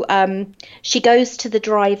to, she goes to the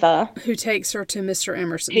driver. Who takes her to Mr.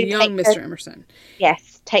 Emerson, the young Mr. Emerson.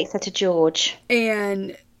 Yes, takes her to George.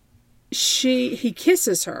 And he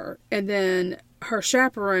kisses her, and then her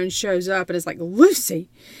chaperone shows up and is like, Lucy!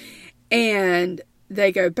 And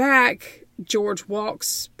they go back. George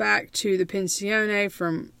walks back to the pensione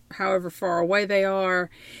from however far away they are.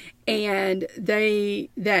 And they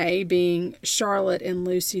being Charlotte and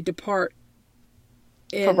Lucy, depart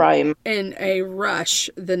for Rome in a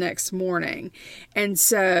rush the next morning. And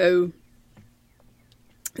so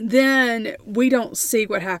then we don't see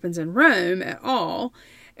what happens in Rome at all,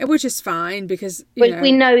 which is fine because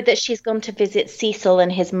we know that she's gone to visit Cecil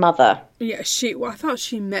and his mother. Yeah, I thought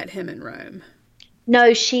she met him in Rome.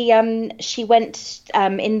 No, she went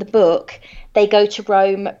in the book. They go to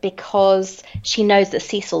Rome because she knows that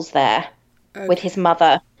Cecil's there with his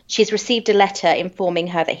mother. She's received a letter informing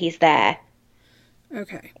her that he's there.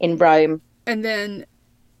 Okay. In Rome. And then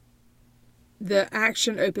the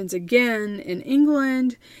action opens again in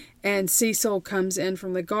England, and Cecil comes in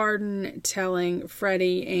from the garden telling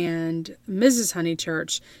Freddie and Mrs.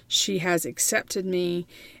 Honeychurch she has accepted me.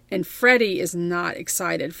 And Freddie is not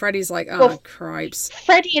excited. Freddie's like, cripes.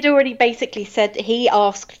 Freddie had already basically said he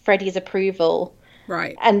asked Freddie's approval.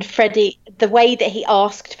 Right. And Freddie, the way that he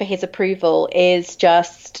asked for his approval is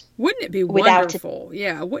just... Wouldn't it be wonderful?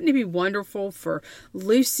 Yeah, wouldn't it be wonderful for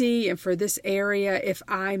Lucy and for this area if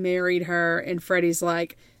I married her? And Freddie's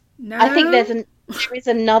like, no. I think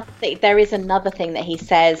there is another thing that he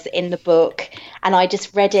says in the book, and I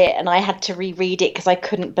just read it and I had to reread it because I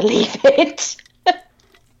couldn't believe it.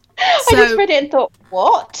 I just read it and thought,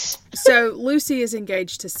 what? So Lucy is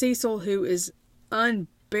engaged to Cecil, who is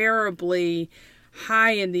unbearably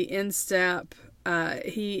high in the instep.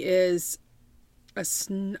 He is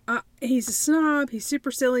he's a snob. He's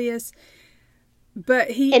supercilious,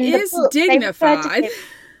 but he is dignified.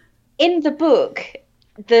 In the book,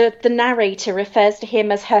 the narrator refers to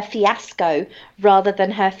him as her fiasco rather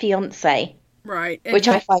than her fiance. Right. Which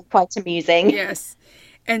I find quite amusing. Yes.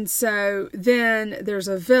 And so then there's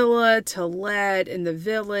a villa to let in the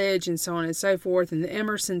village and so on and so forth. And the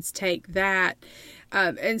Emersons take that.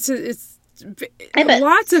 And so it's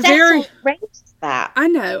lots of that. I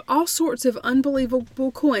know, all sorts of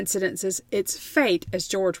unbelievable coincidences. It's fate, as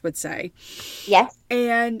George would say. Yes.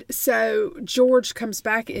 And so George comes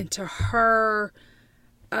back into her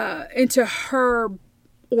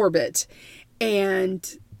orbit.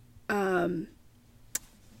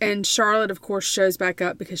 And Charlotte, of course, shows back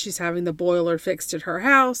up because she's having the boiler fixed at her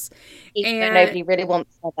house. And nobody really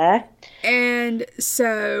wants her there. And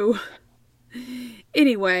so,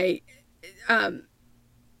 anyway,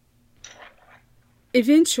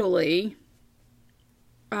 eventually,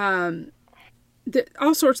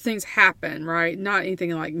 all sorts of things happen, right? Not anything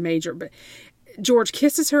like major, but George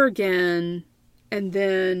kisses her again, and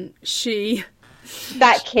then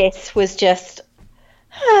that kiss was just...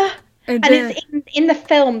 And it's in the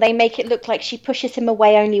film, they make it look like she pushes him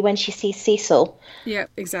away only when she sees Cecil. Yeah,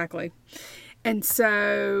 exactly. And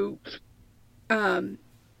so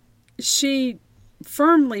she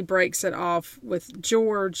firmly breaks it off with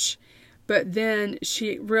George, but then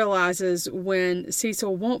she realizes when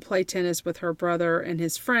Cecil won't play tennis with her brother and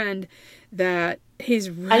his friend that he's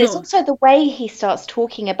real... And it's also the way he starts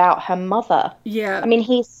talking about her mother. Yeah. I mean,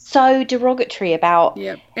 he's so derogatory about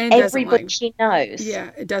and everybody she knows.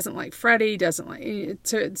 Yeah, it doesn't like Freddie, doesn't like...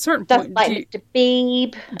 To a certain doesn't point... like Mr.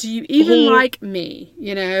 Beebe. Do you even like me,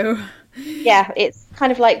 Yeah, it's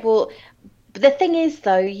kind of like, well... But the thing is,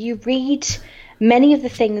 though, you read many of the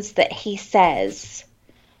things that he says,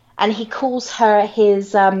 and he calls her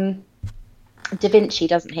his Da Vinci,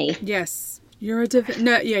 doesn't he? Yes. You're a Da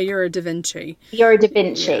Vinci. You're a Da Vinci. You're a Da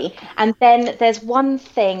Vinci. Yeah. And then there's one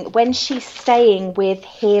thing, when she's staying with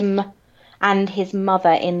him and his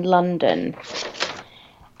mother in London,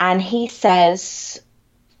 and he says,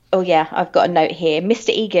 oh yeah, I've got a note here, Mr.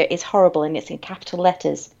 Eager is horrible, and it's in capital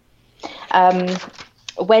letters.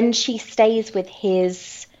 When she stays with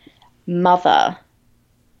his mother,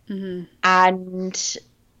 and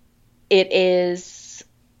it is...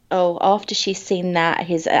 after she's seen that,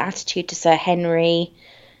 his attitude to Sir Henry,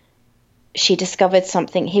 she discovered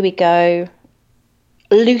something. Here we go.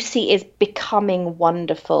 Lucy is becoming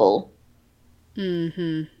wonderful.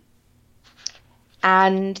 Mm-hmm.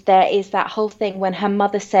 And there is that whole thing when her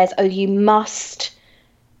mother says, "Oh, you must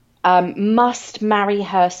marry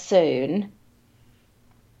her soon."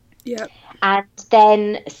 Yep. And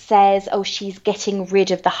then says, "Oh, she's getting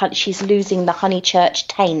rid of she's losing the Honeychurch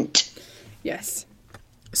taint." Yes.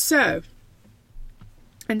 So,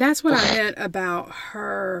 and that's what I meant about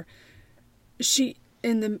her. She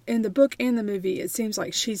in the book and the movie, it seems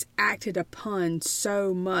like she's acted upon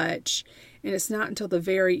so much, and it's not until the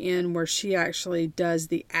very end where she actually does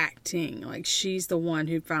the acting. Like, she's the one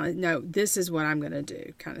who finally, no, this is what I'm going to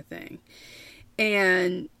do, kind of thing.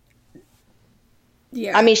 And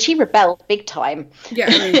yeah, I mean, she rebelled big time. Yeah,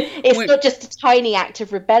 I mean, it's not just a tiny act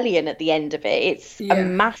of rebellion at the end of it. It's a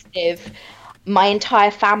massive. My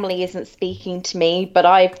entire family isn't speaking to me, but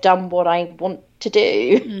I've done what I want to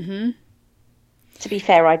do. Mm-hmm. To be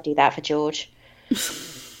fair, I'd do that for George.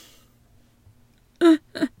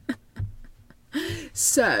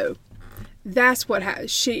 So that's what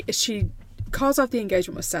she calls off the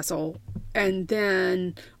engagement with Cecil, and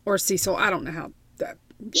then, or Cecil, I don't know how that.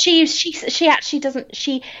 She actually doesn't.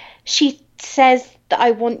 She says that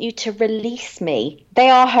I want you to release me.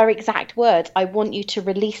 They are her exact words. I want you to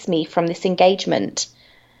release me from this engagement.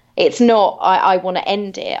 It's not I want to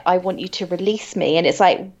end it. I want you to release me. And it's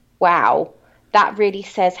like, wow, that really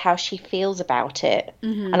says how she feels about it.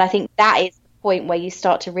 Mm-hmm. And I think that is the point where you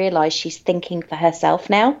start to realize she's thinking for herself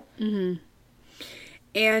now. Mm-hmm.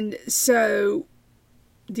 And so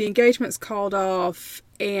the engagement's called off,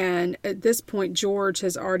 and at this point George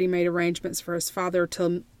has already made arrangements for his father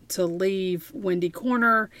to leave Windy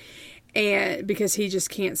Corner, and because he just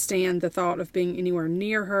can't stand the thought of being anywhere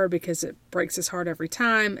near her because it breaks his heart every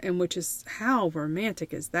time, and which is, how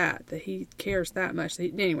romantic is that he cares that much.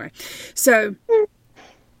 Anyway, so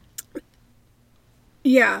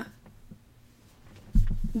yeah,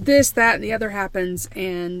 this, that, and the other happens,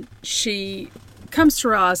 and she comes to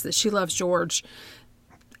realize that she loves George,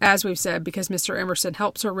 as we've said, because Mr. Emerson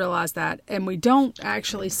helps her realize that. And we don't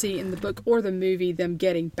actually see in the book or the movie them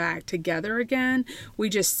getting back together again. We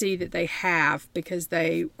just see that they have, because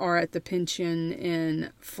they are at the pension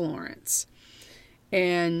in Florence.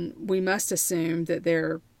 And we must assume that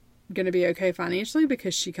they're going to be okay financially,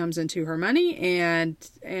 because she comes into her money, and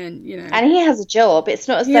you know. And he has a job. It's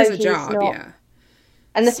not as though he's not. Yeah.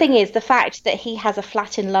 And the thing is, the fact that he has a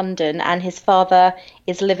flat in London and his father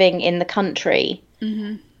is living in the country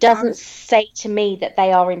doesn't say to me that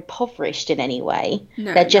they are impoverished in any way.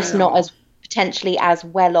 No, they're just not as potentially as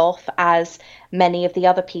well off as many of the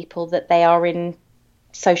other people that they are in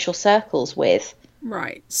social circles with.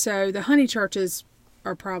 Right. So the Honeychurches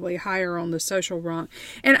are probably higher on the social rung.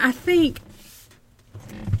 And I think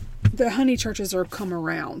the Honeychurches are come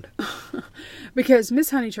around because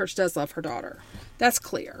Miss Honeychurch does love her daughter. That's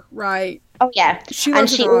clear, right? Oh yeah, she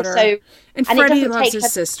loves her daughter, also, and Freddie loves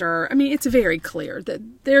his sister. I mean, it's very clear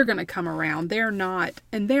that they're going to come around. They're not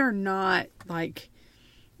like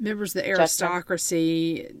members of the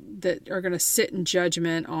aristocracy that are going to sit in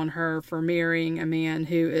judgment on her for marrying a man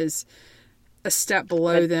who is a step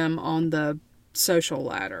below them on the social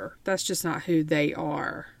ladder. That's just not who they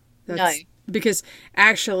are. No, because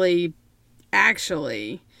actually,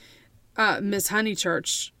 Miss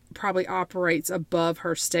Honeychurch probably operates above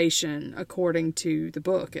her station, according to the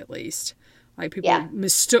book, at least. Like, people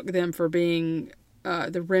mistook them for being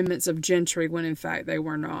the remnants of gentry when in fact they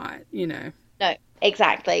were not, you know. No,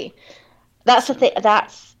 exactly. That's the thing.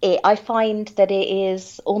 That's it. I find that it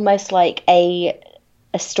is almost like a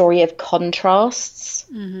story of contrasts.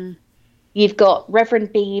 Mm-hmm. You've got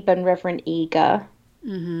Reverend Beebe and Reverend Eager.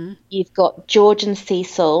 Mm-hmm. You've got George and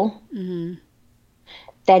Cecil. Mm-hmm.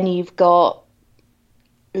 Then you've got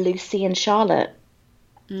Lucy and Charlotte.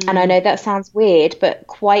 And I know that sounds weird, but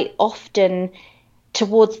quite often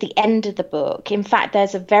towards the end of the book, in fact,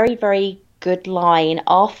 there's a very, very good line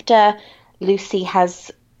after Lucy has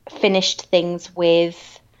finished things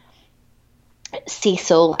with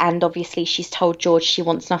Cecil, and obviously she's told George she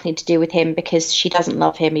wants nothing to do with him because she doesn't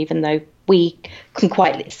love him, even though we can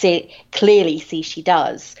quite clearly see she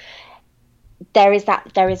does. There is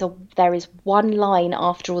one line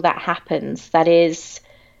after all that happens that is,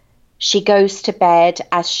 she goes to bed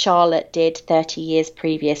as Charlotte did 30 years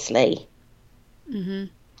previously. Mm-hmm.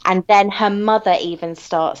 And then her mother even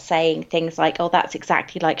starts saying things like, oh, that's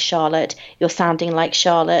exactly like Charlotte. You're sounding like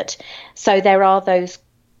Charlotte. So there are those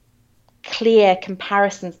clear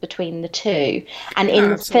comparisons between the two. And in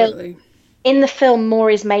the film, in the film, more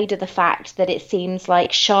is made of the fact that it seems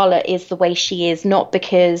like Charlotte is the way she is, not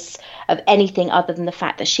because of anything other than the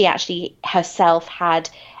fact that she actually herself had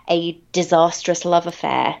a disastrous love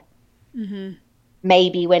affair. Mm-hmm.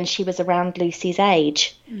 Maybe when she was around Lucy's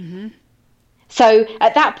age. Mm-hmm. So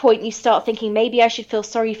at that point, you start thinking, maybe I should feel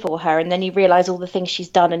sorry for her. And then you realize all the things she's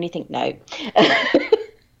done and you think, no.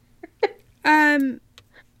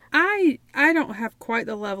 I don't have quite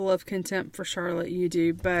the level of contempt for Charlotte you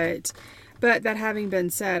do, but that having been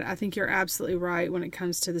said, I think you're absolutely right when it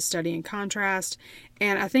comes to the study and contrast.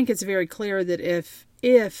 And I think it's very clear that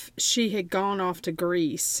if she had gone off to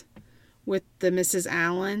Greece with the Mrs.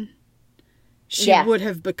 Allen, she would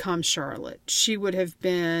have become Charlotte. She would have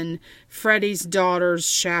been Freddie's daughter's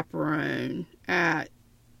chaperone at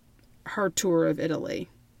her tour of Italy.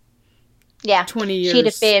 Yeah. 20 years she'd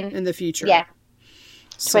have been, in the future. Yeah.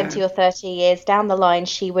 20 or 30 years down the line,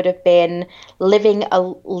 she would have been living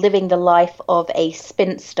the life of a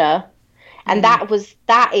spinster. And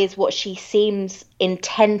that is what she seems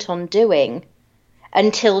intent on doing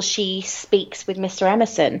until she speaks with Mr.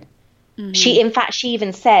 Emerson. Mm-hmm. She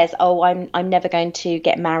even says, "Oh, I'm never going to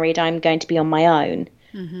get married. I'm going to be on my own."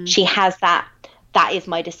 Mm-hmm. She has that is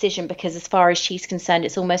my decision, because as far as she's concerned,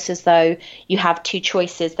 it's almost as though you have two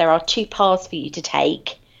choices. There are two paths for you to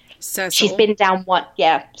take. Cecil. She's been down one,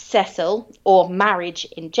 Cecil, or marriage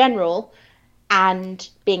in general, and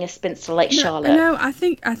being a spinster like Charlotte. No, I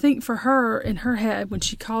think for her, in her head, when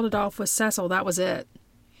she called it off with Cecil, that was it.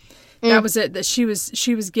 That was it. That she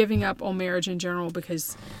was giving up on marriage in general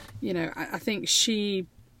because, I think she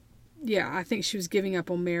was giving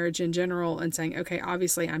up on marriage in general and saying, okay,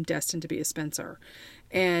 obviously I'm destined to be a spinster.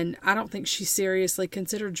 And I don't think she seriously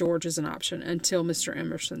considered George as an option until Mr.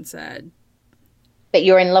 Emerson said, "But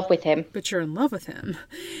you're in love with him." But you're in love with him.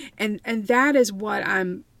 And that is what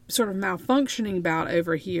I'm sort of malfunctioning about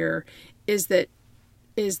over here, is that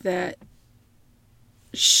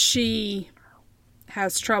she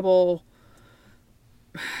has trouble,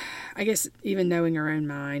 I guess, even knowing her own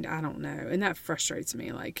mind. I don't know. And that frustrates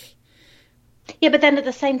me. Yeah, but then at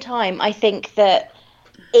the same time, I think that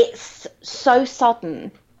it's so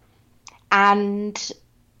sudden, and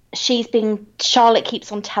Charlotte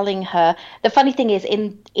keeps on telling her. The funny thing is,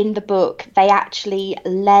 in the book, they actually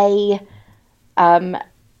lay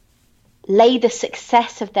the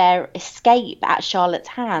success of their escape at Charlotte's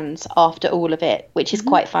hands after all of it, which is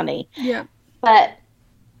quite funny. Yeah. But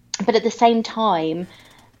at the same time,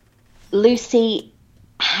 Lucy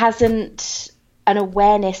hasn't an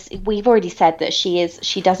awareness. We've already said that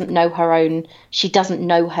she doesn't know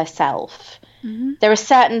herself. Mm-hmm. There are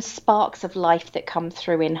certain sparks of life that come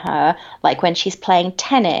through in her, like when she's playing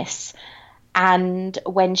tennis and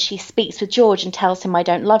when she speaks with George and tells him, "I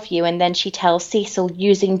don't love you," and then she tells Cecil,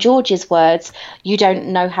 using George's words, "You don't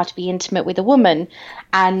know how to be intimate with a woman."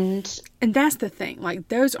 And that's the thing,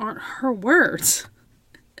 those aren't her words.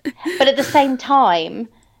 But at the same time,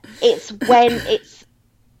 it's when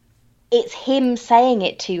it's him saying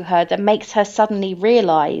it to her that makes her suddenly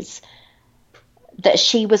realise that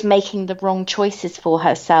she was making the wrong choices for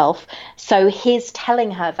herself. So his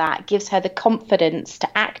telling her that gives her the confidence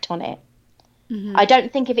to act on it. Mm-hmm. I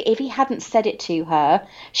don't think if he hadn't said it to her,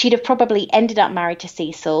 she'd have probably ended up married to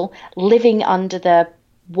Cecil, living under the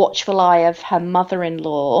watchful eye of her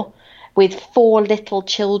mother-in-law, with 4 little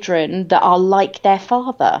children that are like their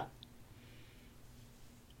father.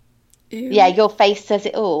 Ew. Yeah, your face says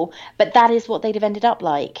it all. But that is what they'd have ended up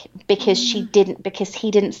like, because he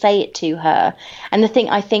didn't say it to her. And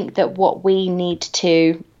I think that what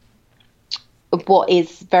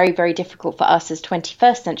is very, very difficult for us as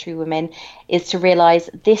 21st century women is to realise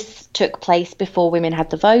this took place before women had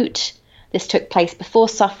the vote. This took place before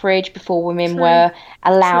suffrage, before women were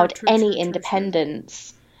allowed any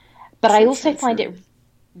independence. But I also find it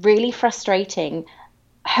really frustrating.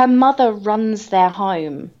 Her mother runs their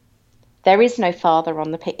home. There is no father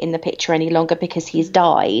in the picture any longer because he's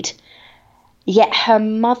died. Yet her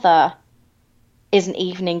mother isn't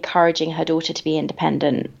even encouraging her daughter to be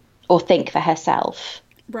independent or think for herself.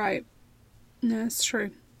 Right. No, it's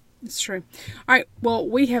true. It's true. All right. Well,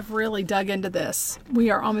 we have really dug into this.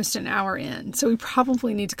 We are almost an hour in, so we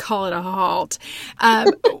probably need to call it a halt. I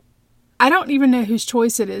don't even know whose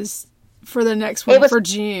choice it is for the next one for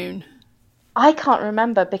June. I can't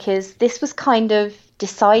remember, because this was kind of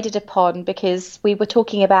decided upon because we were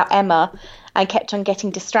talking about Emma and kept on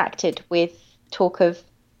getting distracted with talk of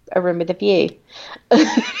A Room with a View.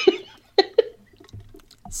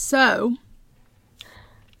 So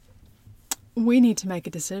we need to make a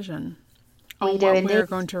decision on what we're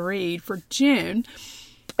going to read for June.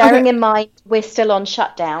 Bearing in mind we're still on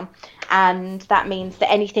shutdown, And that means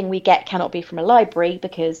that anything we get cannot be from a library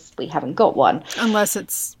because we haven't got one. Unless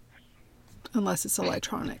it's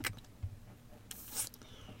electronic.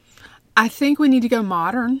 I think we need to go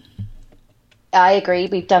modern. I agree.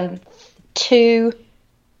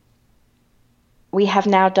 We have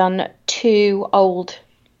now done 2 old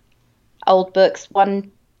books,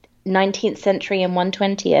 one 19th century and one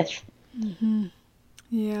 20th. Mm-hmm.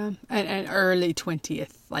 Yeah, and early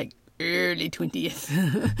 20th, like early 20th.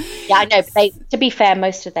 Yeah, I know. But to be fair,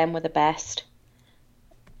 most of them were the best.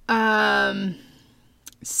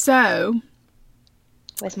 So,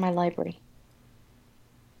 where's my library?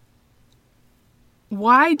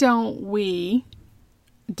 Why don't we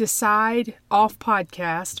decide off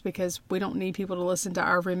podcast, because we don't need people to listen to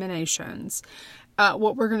our ruminations,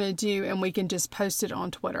 what we're going to do, and we can just post it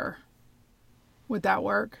on Twitter. Would that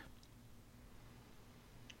work?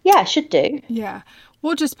 Yeah, should do. Yeah.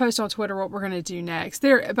 We'll just post on Twitter what we're going to do next.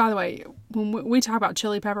 There, by the way, when we talk about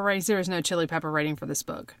chili pepper ratings, there is no chili pepper rating for this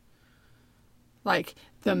book. Like,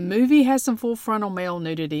 the movie has some full frontal male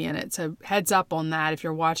nudity in it, so heads up on that if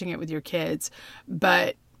you're watching it with your kids.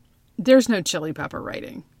 But there's no chili pepper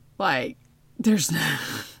rating. Like, there's no...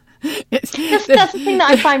 That's the thing that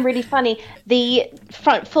I find really funny. The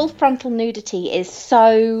full frontal nudity is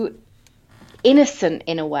so innocent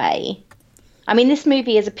in a way. I mean, this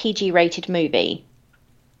movie is a PG-rated movie.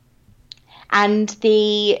 And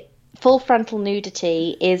the full frontal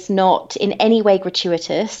nudity is not in any way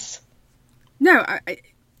gratuitous. No, I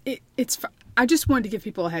just wanted to give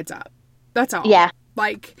people a heads up. That's all. Yeah.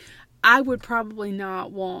 Like, I would probably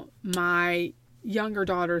not want my younger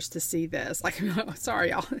daughters to see this. Like,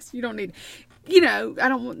 sorry, y'all. You don't need... I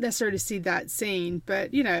don't want necessarily to see that scene.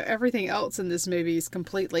 But, everything else in this movie is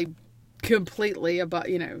completely about,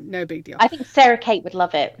 no big deal. I think Sarah Kate would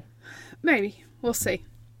love it. Maybe. We'll see.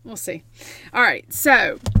 All right.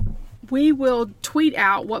 So we will tweet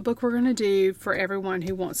out what book we're going to do for everyone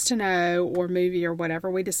who wants to know, or movie, or whatever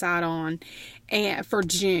we decide on, and for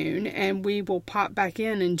June, and we will pop back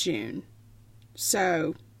in June.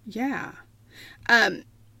 So, yeah.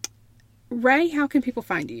 Ray, how can people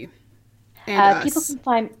find you? And us? People can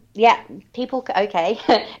find... Yeah, people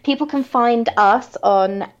can find us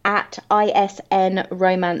on @ISN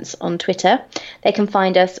Romance on Twitter. They can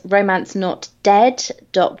find us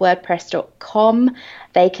romancenotdead.wordpress.com.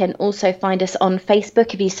 They can also find us on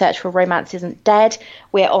Facebook if you search for Romance Isn't Dead.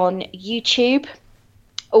 We're on YouTube.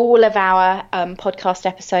 All of our podcast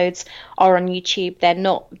episodes are on YouTube. They're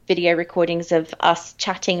not video recordings of us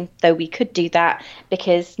chatting, though we could do that,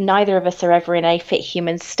 because neither of us are ever in a fit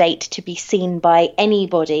human state to be seen by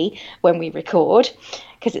anybody when we record,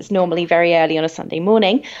 because it's normally very early on a Sunday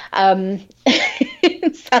morning.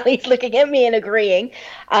 Sally's looking at me and agreeing.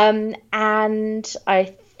 And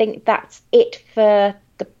I think that's it for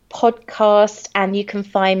the podcast. And you can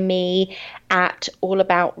find me at All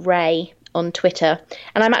About Ray on Twitter,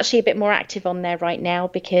 and I'm actually a bit more active on there right now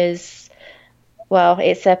because, well,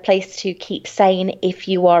 it's a place to keep sane if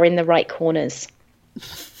you are in the right corners.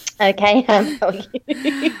 Okay.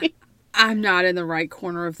 I'm not in the right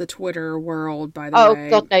corner of the Twitter world, by the way.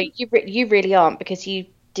 Oh God, no, you really aren't, because you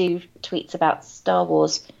do tweets about Star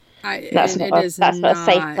Wars. That's not a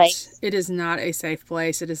safe place. It is not a safe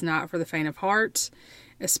place. It is not for the faint of heart.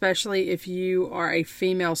 Especially if you are a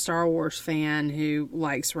female Star Wars fan who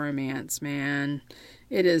likes romance, man.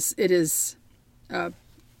 It's a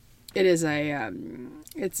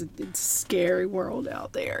scary world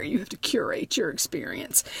out there. You have to curate your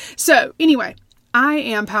experience. So anyway, I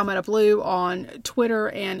am Palmetto Blue on Twitter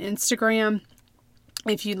and Instagram.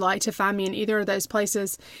 If you'd like to find me in either of those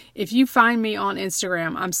places, if you find me on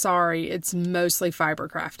Instagram, I'm sorry, it's mostly fiber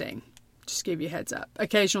crafting. Just give you a heads up.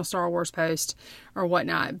 Occasional Star Wars post or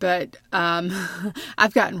whatnot. But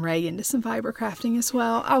I've gotten Ray into some fiber crafting as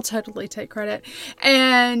well. I'll totally take credit.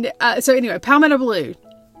 And so anyway, Palmetto Blue,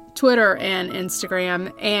 Twitter and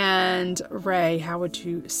Instagram. And Ray, how would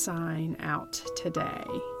you sign out today?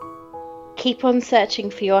 Keep on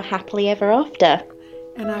searching for your happily ever after.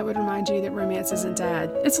 And I would remind you that romance isn't dead.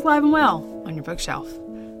 It's alive and well on your bookshelf.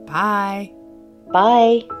 Bye.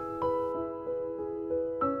 Bye.